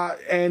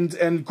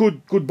 and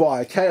good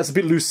buy. Okay, it's a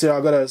bit loose there.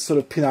 I've got to sort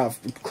of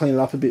clean it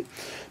up a bit.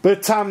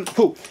 But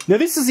cool. Now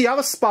this is the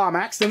other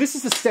Sparmax. Now this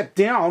is the step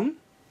down.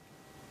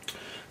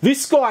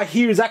 This guy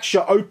here is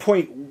actually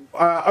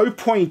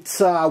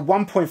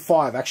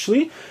 1.5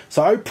 actually,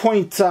 so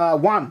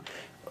 0.1.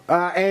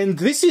 And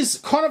this is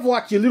kind of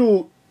like your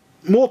little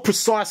more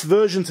precise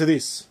version to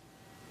this.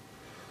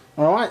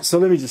 Alright, so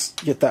let me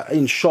just get that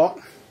in shot.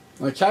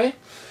 Okay,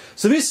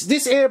 so this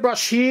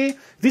airbrush here,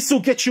 this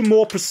will get you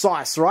more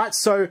precise, right?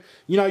 So,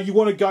 you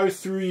want to go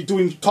through, you're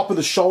doing top of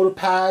the shoulder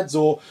pads,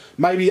 or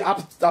maybe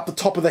up the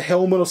top of the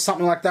helmet or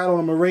something like that on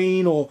a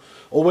Marine, or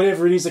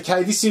whatever it is,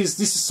 okay? This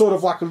is sort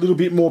of like a little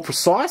bit more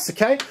precise,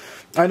 okay?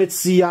 And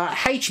it's the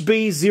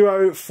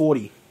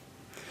HB040.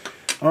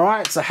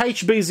 Alright, it's a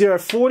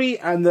HB040,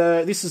 and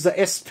this is the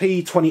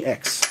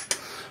SP20X.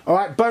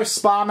 Alright, both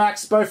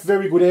Sparmax, both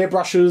very good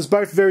airbrushes,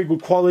 both very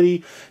good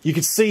quality. You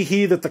can see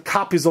here that the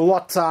cup is a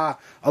lot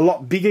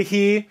bigger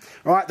here.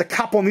 Alright, the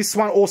cup on this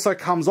one also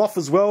comes off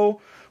as well,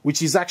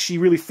 which is actually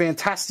really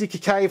fantastic,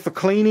 okay, for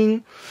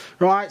cleaning.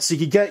 Right, so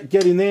you can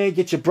get in there,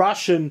 get your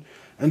brush and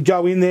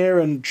go in there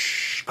and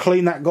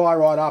clean that guy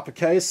right up,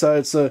 okay? So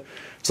it's a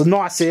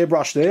nice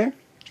airbrush there.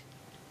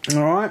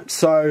 Alright,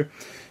 so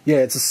yeah,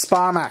 it's a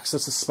Sparmax.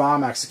 It's a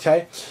Sparmax,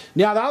 okay?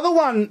 Now the other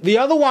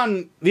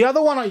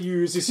one I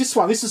use is this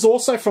one. This is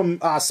also from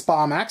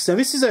Sparmax. Now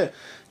this is a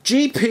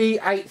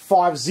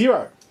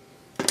GP850.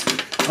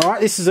 All right,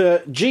 this is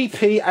a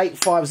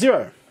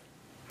GP850.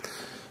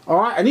 All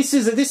right, and this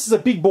is a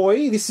big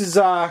boy. This is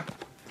a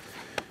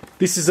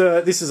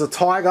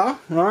tiger. All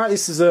right,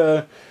 this is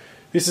a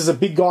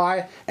big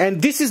guy,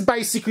 and this is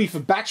basically for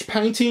batch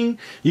painting.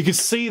 You can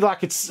see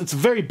like it's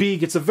very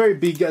big. It's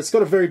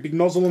got a very big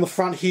nozzle on the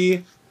front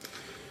here.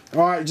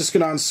 All right, just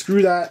gonna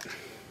unscrew that.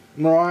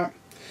 All right,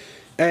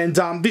 and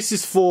this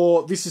is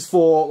for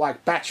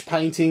like batch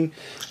painting.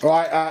 All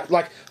right,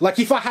 like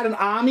if I had an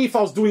army, if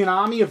I was doing an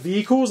army of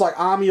vehicles, like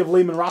Army of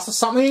Lehman Russ or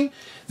something,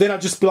 then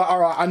I'd just be like,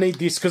 all right, I need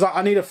this because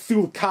I need to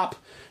fill the cup,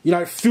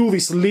 fill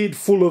this lid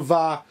full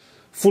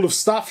of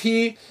stuff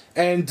here,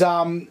 and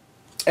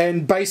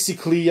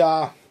basically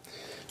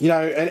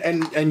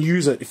and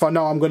use it if I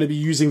know I'm going to be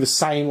using the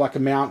same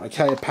amount,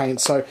 okay, of paint.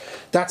 So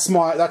that's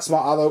my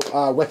other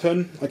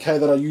weapon, okay,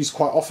 that I use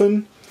quite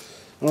often.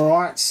 All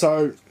right,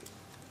 so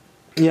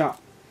yeah,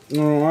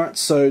 all right,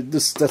 so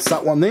that's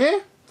that one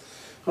there.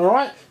 All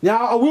right,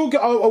 now I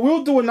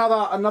will do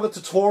another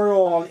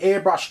tutorial on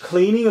airbrush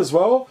cleaning as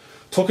well.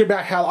 talking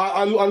about how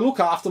I look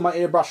after my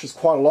airbrushes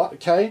quite a lot,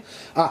 okay?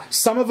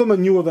 Some of them are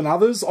newer than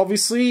others,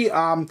 obviously.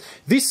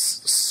 This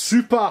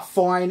super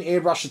fine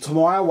Airbrush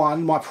Tamiya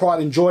one, my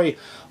pride and joy,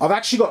 I've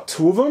actually got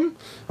 2 of them,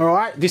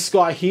 alright? This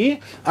guy here.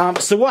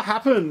 So what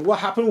happened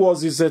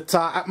was that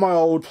at my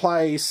old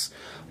place,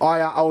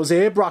 I was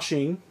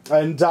airbrushing,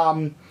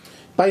 and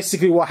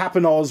basically what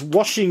happened, I was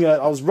washing it,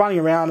 I was running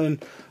around,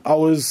 and I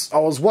was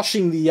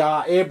washing the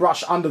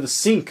airbrush under the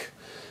sink,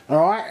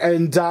 alright?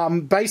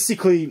 And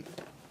basically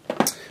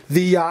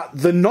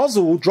the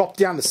nozzle dropped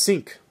down the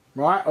sink,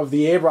 right, of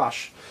the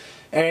airbrush.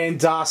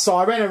 And so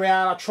I ran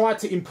around, I tried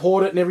to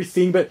import it and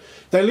everything, but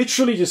they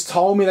literally just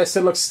told me, they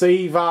said, look,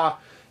 Steve,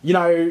 you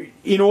know,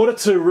 in order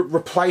to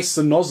replace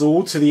the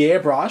nozzle to the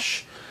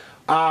airbrush,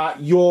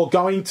 you're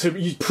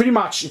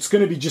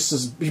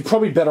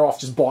probably better off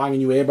just buying a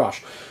new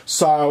airbrush.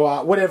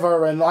 So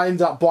whatever, and I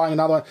ended up buying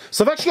another one.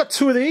 So I've actually got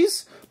 2 of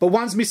these, but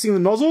one's missing the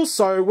nozzle.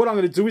 So what I'm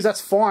going to do is,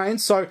 that's fine.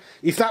 So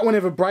if that one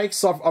ever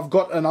breaks, I've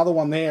got another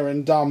one there.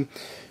 And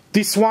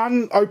this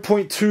one,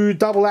 0.2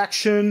 double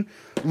action,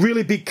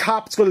 really big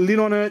cup. It's got a lid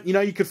on it. You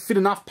know, you could fit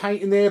enough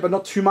paint in there, but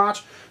not too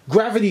much.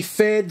 Gravity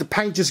fed. The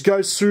paint just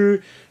goes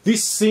through.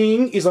 This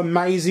thing is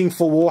amazing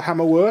for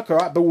Warhammer work. All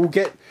right, but we'll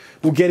get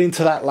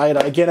into that later.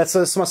 Again,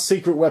 it's my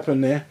secret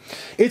weapon there.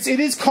 It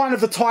is kind of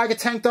the Tiger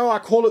Tank, though. I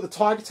call it the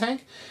Tiger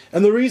Tank,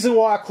 and the reason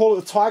why I call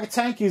it the Tiger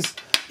Tank is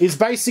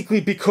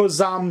basically because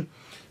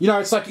you know,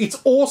 it's like,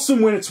 it's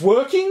awesome when it's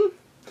working,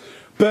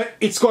 but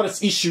it's got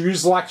its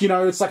issues. Like, you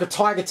know, it's like a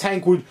Tiger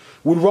Tank would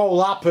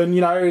roll up, and,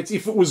 you know,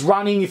 if it was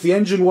running, if the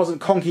engine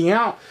wasn't conking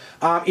out,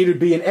 it would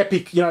be an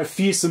epic, you know,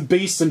 fearsome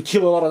beast and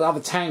kill a lot of other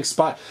tanks.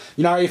 But,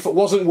 you know, if it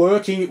wasn't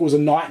working, it was a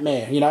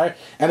nightmare, you know.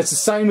 And it's the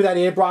same with that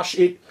airbrush.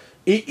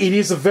 It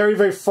is a very,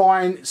 very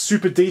fine,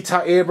 super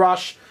detailed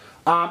airbrush.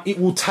 It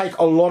will take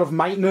a lot of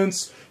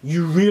maintenance.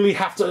 You really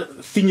have to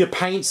thin your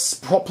paints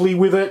properly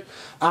with it.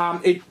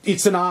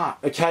 It's an art,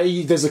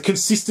 okay? There's a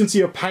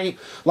consistency of paint.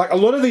 Like a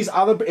lot of these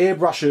other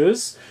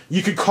airbrushes,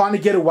 you could kind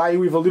of get away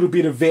with a little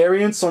bit of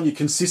variance on your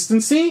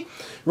consistency,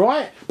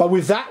 right? But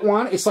with that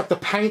one, it's like the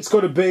paint's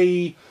got to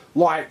be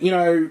like, you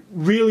know,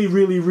 really,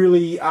 really,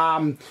 really,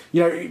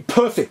 you know,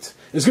 perfect.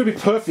 It's going to be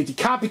perfect. It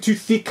can't be too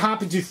thick, can't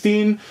be too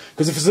thin,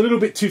 because if it's a little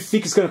bit too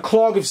thick, it's going to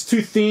clog. If it's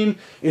too thin,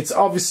 it's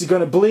obviously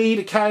going to bleed,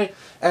 okay?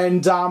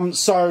 And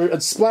so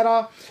it's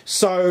splatter.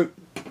 So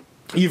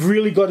you've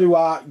really got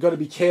to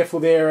be careful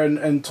there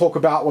and talk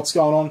about what's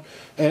going on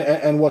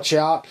and watch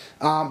out.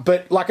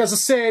 But like, as I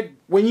said,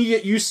 when you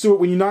get used to it,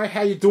 when you know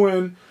how you're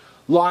doing,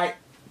 like,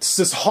 it's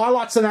just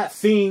highlights on that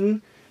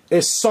thing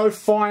is so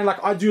fine.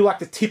 Like, I do like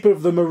the tip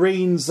of the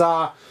Marines'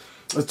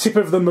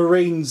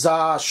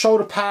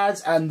 shoulder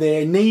pads and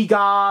their knee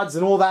guards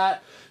and all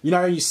that. You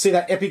know, you see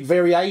that epic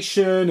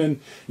variation, and,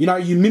 you know,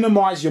 you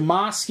minimize your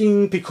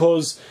masking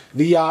because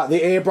the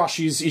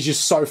airbrush is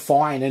just so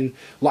fine, and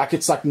like,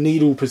 it's like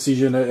needle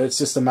precision. It's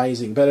just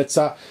amazing, but it's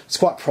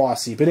quite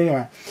pricey. But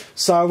anyway,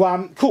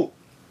 so cool.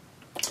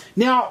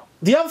 Now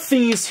the other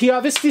thing is here,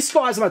 this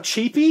guy's a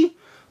cheapie.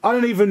 I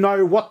don't even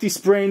know what this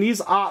brand is.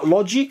 Art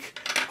Logic.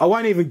 I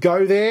won't even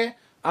go there.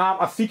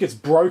 I think it's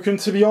broken,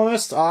 to be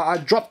honest. I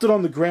dropped it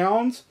on the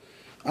ground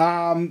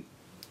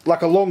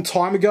like a long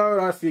time ago. I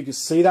don't know if you can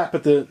see that,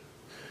 but the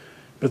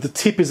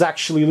tip is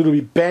actually a little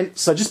bit bent,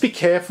 so just be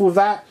careful of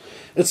that.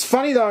 It's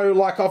funny though,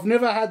 like, I've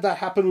never had that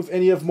happen with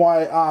any of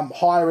my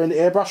higher end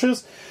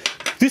airbrushes.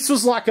 This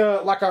was like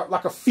a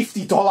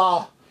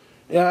 $50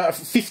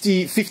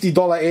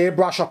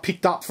 airbrush I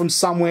picked up from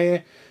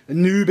somewhere, a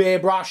noob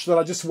airbrush that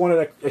I just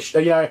wanted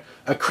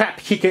a crap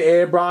kicker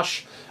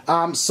airbrush.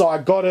 So I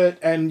got it,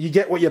 and you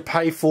get what you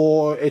pay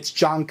for. It's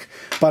junk,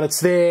 but it's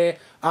there.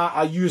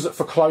 I use it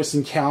for close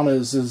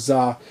encounters,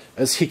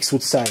 as Hicks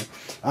would say.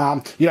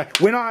 You know,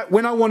 when I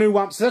want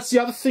to, so that's the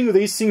other thing with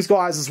these things,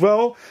 guys, as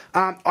well.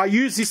 I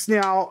use this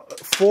now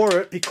for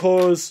it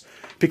because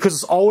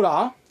it's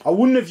older. I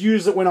wouldn't have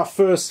used it when I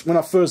first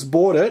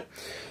bought it,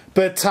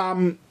 but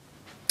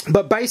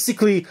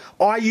basically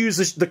I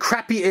use the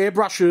crappy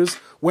airbrushes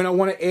when I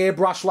want to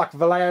airbrush like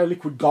Vallejo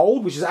Liquid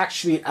Gold, which is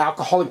actually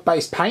alcoholic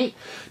based paint.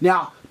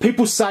 Now,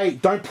 people say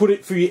don't put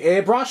it through your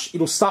airbrush,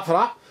 it'll stuff it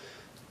up.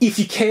 If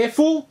you're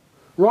careful,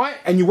 right,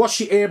 and you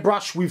wash your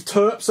airbrush with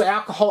terps or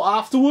alcohol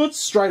afterwards,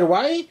 straight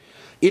away,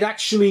 it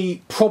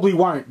actually probably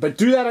won't. But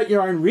do that at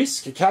your own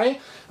risk, okay?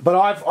 But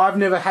I've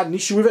never had an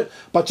issue with it.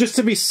 But just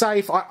to be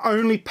safe, I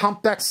only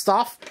pump that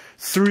stuff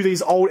through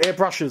these old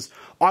airbrushes.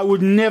 I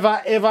would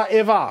never, ever,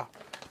 ever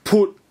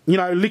put, you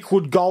know,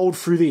 liquid gold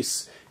through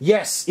this.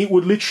 Yes, it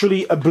would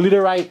literally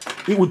obliterate,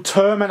 it would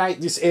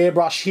terminate this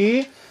airbrush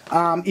here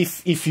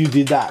if you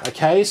did that,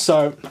 okay?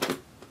 So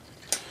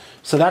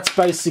that's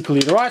basically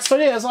it. Alright, so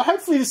yeah, so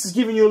hopefully this has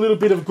given you a little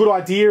bit of a good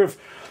idea of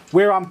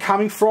where I'm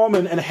coming from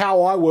and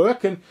how I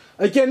work. And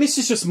again, this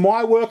is just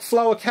my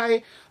workflow,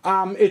 okay?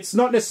 It's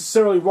not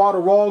necessarily right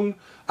or wrong.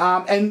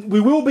 And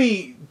we will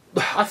be,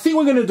 I think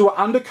we're going to do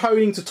an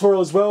undercoating tutorial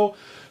as well,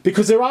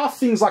 because there are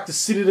things like the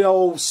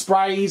Citadel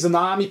sprays and the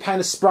Army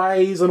Painter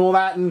sprays and all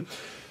that. And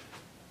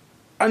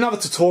another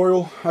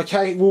tutorial,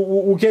 okay?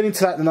 We'll get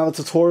into that in another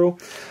tutorial.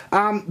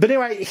 But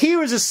anyway,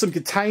 here is just some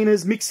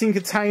containers, mixing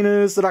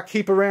containers that I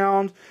keep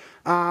around.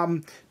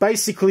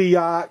 Basically,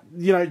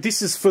 you know,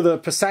 this is for the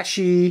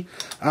Pasashi,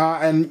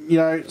 and you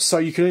know, so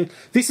you can.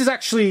 This is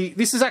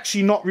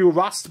actually not real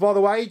rust, by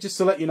the way, just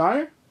to let you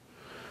know.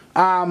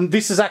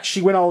 This is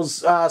actually when I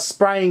was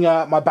spraying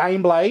my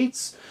Bane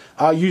blades.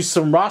 I used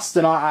some rust,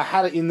 and I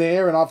had it in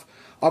there, and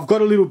I've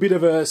got a little bit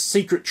of a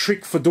secret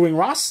trick for doing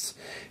rust,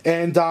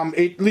 and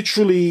it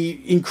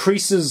literally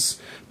increases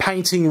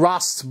painting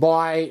rust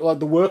by like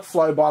the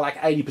workflow by like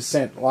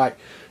 80%. Like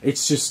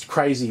it's just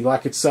crazy.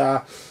 Like it's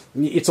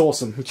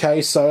awesome.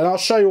 Okay, so and I'll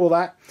show you all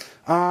that.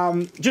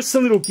 Just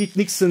some little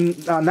nicks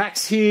and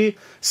knacks here.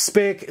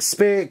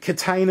 Spare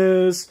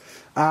containers.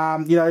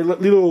 You know,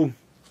 little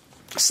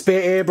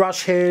spare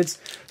airbrush heads.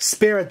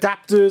 Spare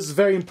adapters.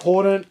 Very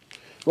important,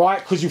 right?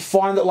 Because you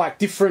find that like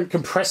different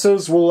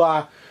compressors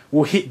will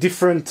hit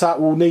different.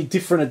 Will need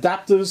different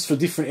adapters for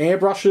different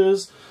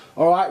airbrushes.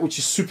 All right, which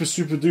is super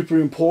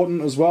duper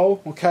important as well.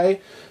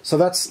 Okay, so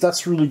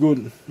that's really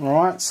good. All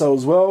right, so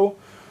as well.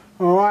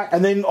 All right,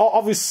 and then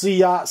obviously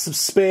some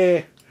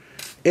spare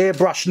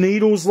airbrush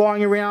needles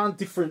lying around,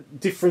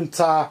 different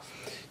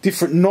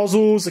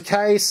nozzles.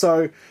 Okay,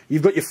 so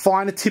you've got your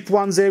finer tip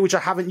ones there, which I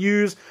haven't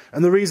used,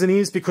 and the reason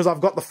is because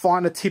I've got the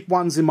finer tip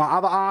ones in my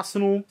other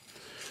arsenal.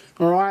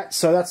 All right,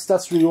 so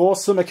that's really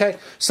awesome. Okay,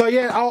 so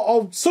yeah,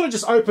 I'll sort of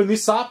just open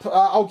this up.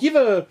 I'll give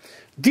a.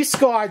 This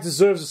guy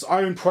deserves its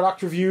own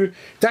product review.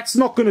 That's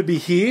not going to be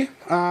here.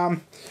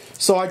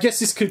 So I guess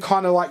this could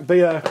kind of like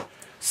be a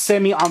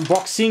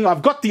semi-unboxing.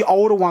 I've got the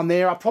older one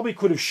there. I probably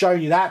could have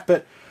shown you that,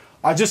 but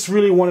I just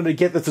really wanted to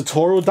get the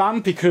tutorial done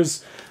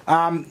because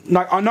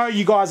like, I know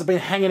you guys have been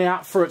hanging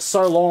out for it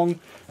so long,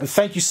 and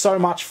thank you so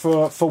much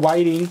for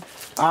waiting.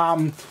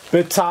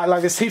 But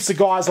like there's heaps of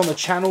guys on the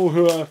channel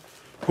who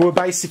are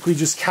basically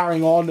just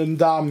carrying on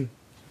and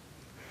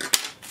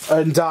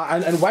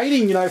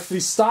waiting, you know, for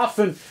this stuff.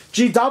 And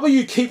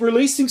GW keep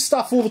releasing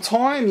stuff all the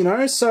time, you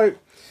know. So,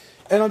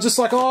 and I'm just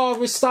like, oh,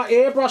 we start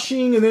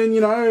airbrushing, and then, you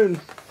know, and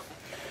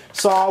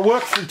so I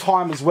work full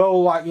time as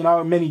well, like, you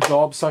know, many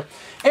jobs. So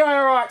anyway,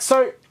 all right.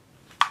 So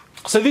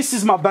this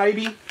is my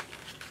baby.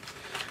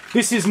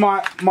 This is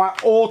my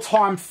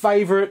all-time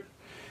favorite,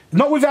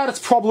 not without its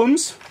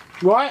problems,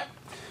 right?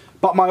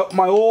 But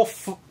my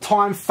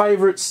all-time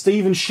favorite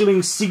Stephen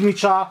Schilling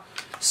signature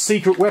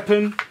secret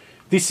weapon.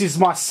 This is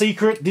my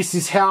secret. This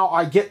is how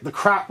I get the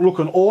crap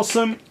looking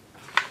awesome.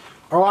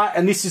 Alright,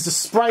 and this is the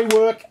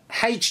Spraywork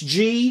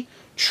HG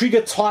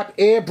trigger type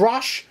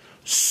airbrush.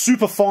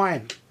 Super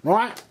fine,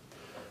 right?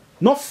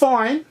 Not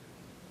fine,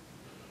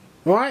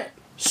 right?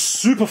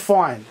 Super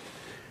fine.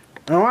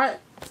 Alright,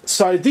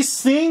 so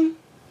this thing,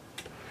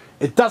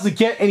 it doesn't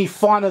get any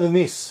finer than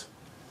this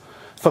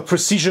for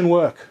precision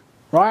work,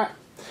 right?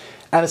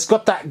 And it's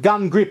got that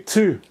gun grip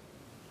too.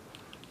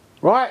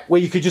 Right, where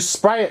you could just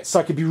spray it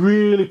so it could be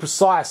really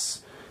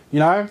precise,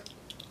 you know.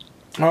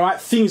 All right,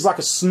 things like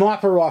a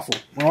sniper rifle.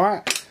 All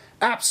right,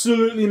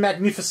 absolutely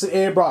magnificent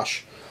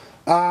airbrush.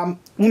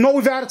 Not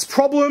without its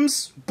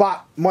problems,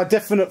 but my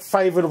definite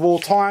favorite of all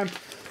time.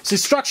 So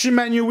instruction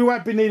manual, we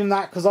won't be needing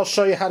that because I'll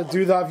show you how to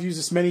do that. I've used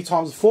this many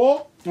times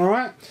before. All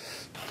right,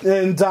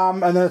 and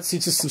then it's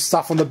just some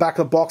stuff on the back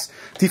of the box.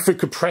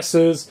 Different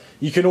compressors.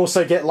 You can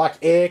also get like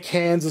air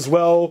cans as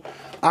well.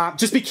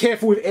 Just be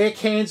careful with air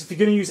cans. If you're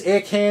going to use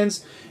air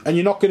cans and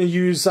you're not going to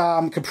use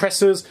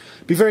compressors,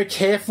 be very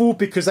careful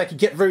because they can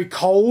get very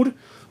cold.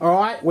 All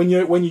right, when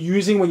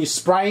you're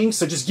spraying.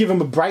 So just give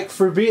them a break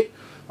for a bit.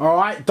 All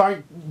right,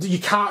 you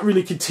can't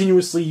really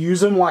continuously use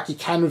them like you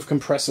can with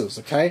compressors.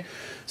 Okay,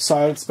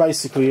 so it's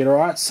basically it. All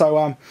right, so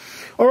all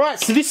right,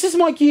 so this is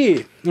my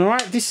gear. All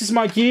right, this is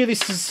my gear.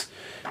 This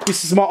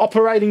is my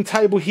operating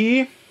table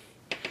here.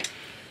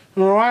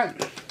 All right,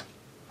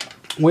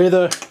 where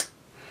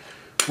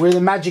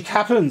the magic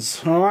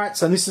happens. All right,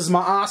 so this is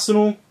my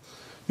arsenal.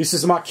 This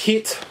is my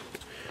kit.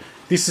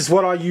 This is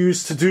what I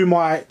use to do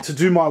my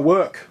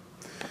work.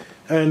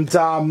 And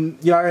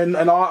you know, and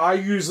I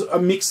use a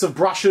mix of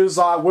brushes,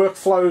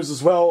 workflows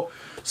as well.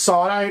 So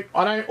I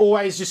don't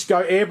always just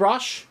go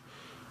airbrush.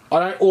 I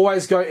don't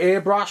always go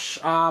airbrush.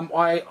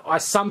 I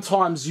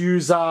sometimes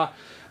use a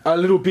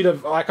little bit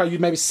of, like, I use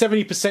maybe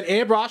 70%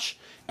 airbrush,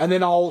 and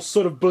then I'll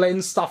sort of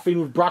blend stuff in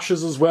with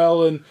brushes as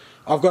well. And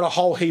I've got a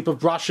whole heap of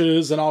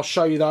brushes, and I'll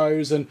show you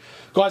those. And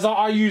guys,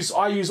 I use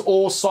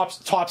all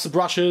types of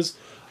brushes.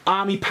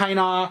 Army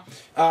Painter,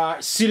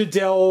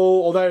 Citadel,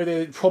 although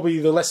they're probably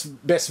the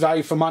best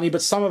value for money,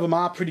 but some of them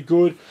are pretty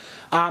good.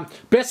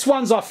 Best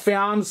ones I've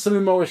found, some of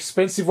the more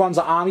expensive ones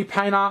are Army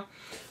Painter.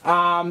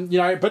 You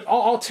know, but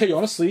I'll tell you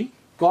honestly,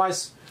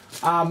 guys,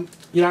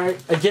 you know,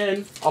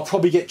 again, I'll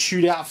probably get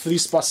chewed out for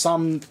this by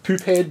some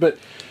poop head, but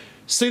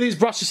see these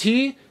brushes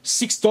here,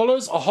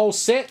 $6 a whole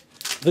set,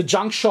 the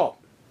junk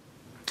shop.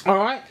 All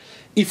right,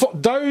 if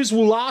those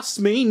will last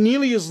me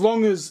nearly as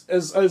long as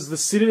the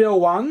Citadel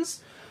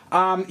ones,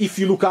 if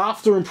you look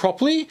after them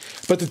properly.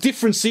 But the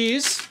difference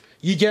is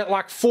you get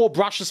like 4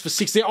 brushes for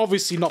 6. They're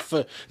obviously not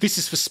for, this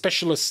is for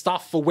specialist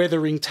stuff for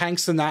weathering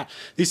tanks and that.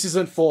 This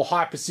isn't for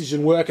high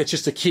precision work. It's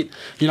just a kit,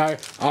 you know,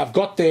 I've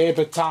got there.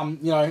 But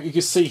you know, you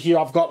can see here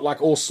I've got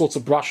like all sorts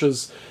of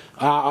brushes.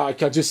 I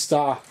just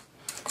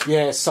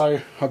yeah,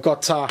 so I've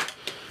got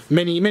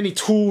many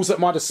tools at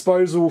my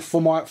disposal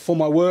for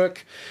my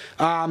work.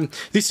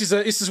 This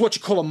is what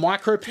you call a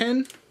micro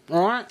pen.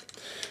 All right,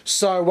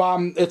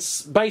 so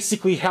it's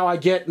basically how I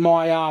get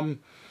my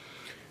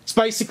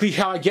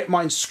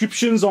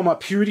inscriptions on my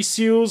purity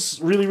seals.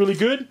 Really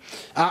good.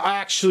 I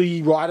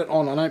actually write it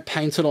on. I don't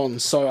paint it on,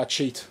 so I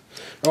cheat.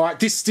 All right,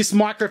 this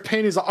micro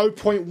pen is a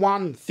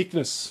 0.1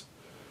 thickness.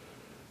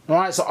 All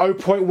right, it's a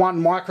 0.1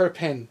 micro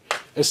pen.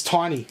 It's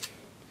tiny.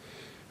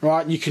 All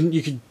right, you can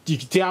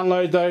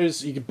download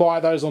those. You can buy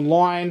those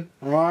online.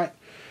 All right.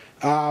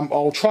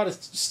 I'll try to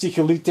stick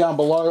a link down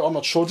below. I'm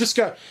not sure. Just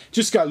go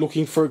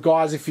looking for it,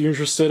 guys, if you're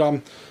interested.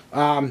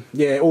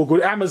 Yeah, all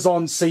good.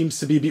 Amazon seems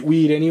to be a bit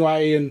weird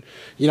anyway, and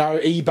you know,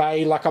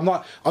 eBay. Like, I'm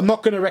not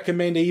going to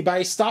recommend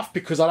eBay stuff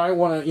because I don't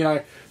want to, you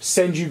know,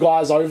 send you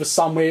guys over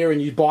somewhere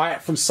and you buy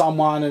it from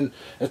someone and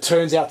it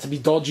turns out to be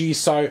dodgy.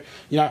 So,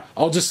 you know,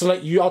 I'll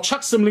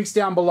chuck some links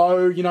down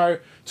below, you know,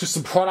 to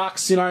some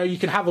products. You know, you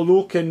can have a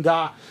look and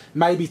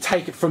maybe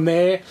take it from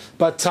there.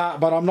 But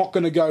I'm not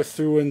going to go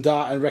through and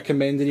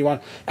recommend anyone.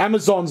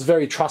 Amazon's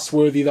very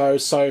trustworthy though,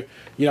 so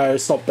you know,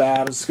 it's not bad.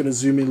 I'm just going to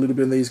zoom in a little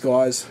bit on these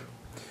guys.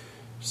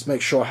 Just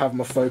make sure I have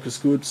my focus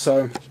good.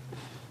 So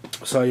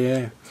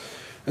yeah.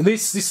 And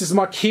this is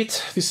my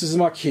kit. This is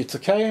my kit.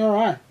 Okay, all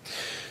right.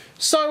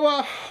 So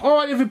all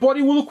right,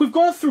 everybody. Well, look, we've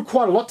gone through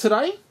quite a lot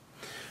today.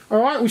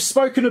 All right, we've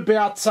spoken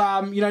about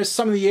you know,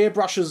 some of the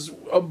airbrushes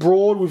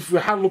abroad. We've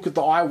had a look at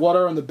the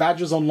Iwata and the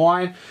badges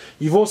online.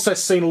 You've also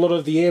seen a lot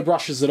of the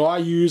airbrushes that I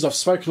use. I've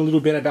spoken a little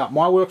bit about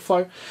my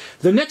workflow.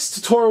 The next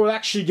tutorial we're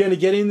actually going to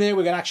get in there.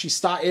 We're going to actually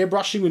start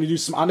airbrushing. We're going to do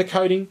some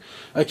undercoating.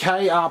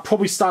 Okay,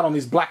 probably start on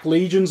these Black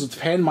Legions. It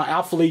depends. My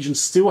Alpha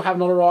Legions still have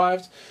not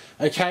arrived.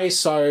 Okay,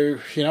 so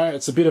you know,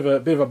 it's a bit of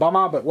a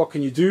bummer, but what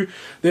can you do?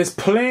 There's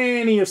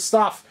plenty of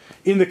stuff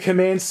in the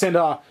command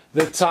center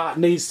that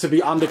needs to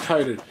be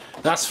undercoated.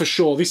 That's for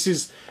sure.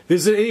 There's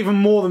even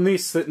more than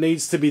this that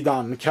needs to be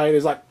done. Okay,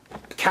 there's like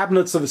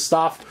cabinets of the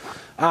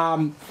stuff.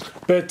 So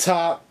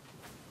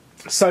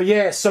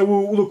yeah, so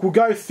we'll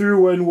go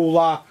through and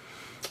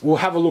we'll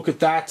have a look at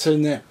that.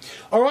 And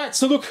all right,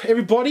 so look,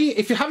 everybody,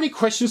 if you have any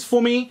questions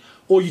for me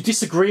or you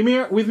disagree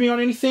with me on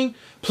anything,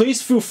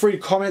 please feel free to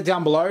comment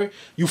down below.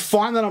 You'll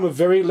find that I'm a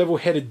very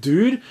level-headed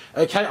dude.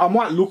 Okay, I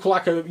might look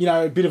like a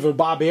bit of a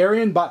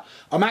barbarian, but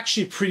I'm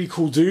actually a pretty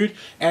cool dude.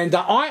 And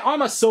I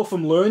myself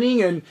am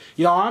learning, and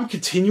you know, I'm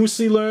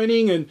continuously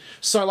learning. And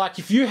so, like,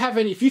 if you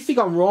think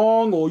I'm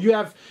wrong, or you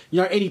have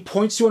any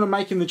points you want to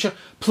make in the chat,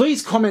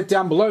 please comment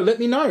down below. Let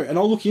me know, and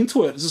I'll look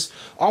into it. It's just,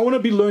 I want to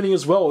be learning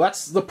as well.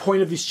 That's the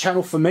point of this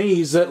channel for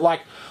me. Is that,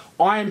 like,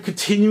 I am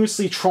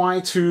continuously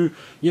trying to,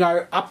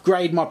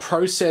 upgrade my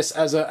process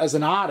as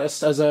an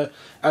artist, as a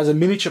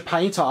miniature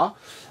painter.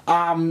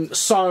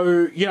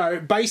 So,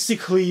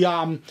 basically,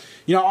 I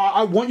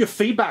want your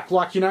feedback.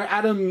 Like,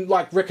 Adam,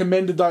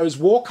 recommended those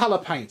watercolor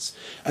paints,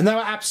 and they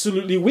were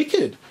absolutely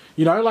wicked.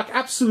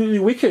 Absolutely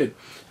wicked.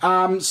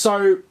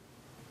 So,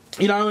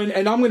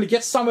 and I'm going to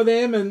get some of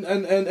them and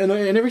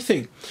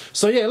everything.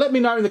 So yeah, let me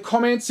know in the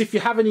comments if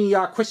you have any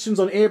questions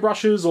on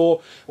airbrushes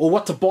or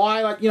what to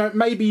buy. Like,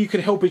 maybe you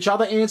can help each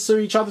other answer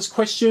each other's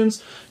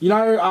questions.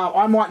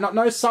 I might not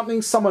know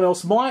something, someone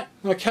else might.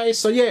 Okay,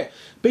 so yeah,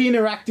 be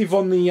interactive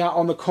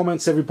on the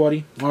comments,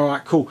 everybody. All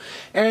right, cool.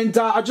 And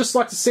I'd just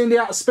like to send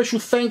out a special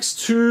thanks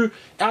to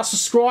our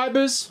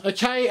subscribers.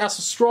 Okay, our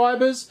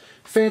subscribers.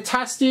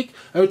 Fantastic.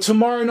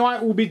 Tomorrow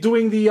night we'll be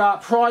doing the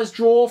prize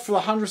draw for the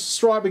 100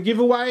 subscriber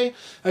giveaway.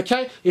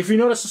 Okay, if you're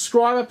not a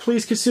subscriber,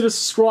 please consider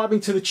subscribing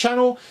to the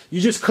channel.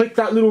 You just click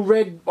that little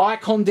red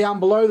icon down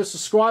below, the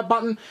subscribe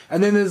button,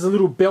 and then there's a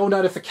little bell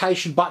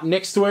notification button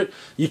next to it.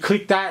 You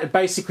click that. It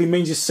basically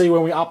means you see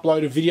when we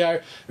upload a video.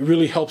 It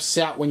really helps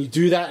out when you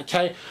do that.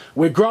 Okay,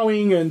 we're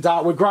growing, and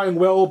we're growing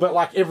well, but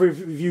like, every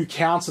view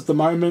counts at the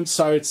moment,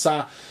 so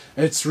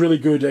it's really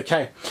good.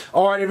 Okay,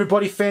 all right,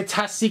 everybody,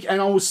 fantastic, and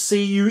I will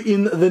see you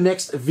in the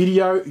next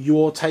video. You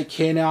all take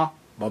care now.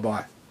 Bye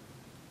bye.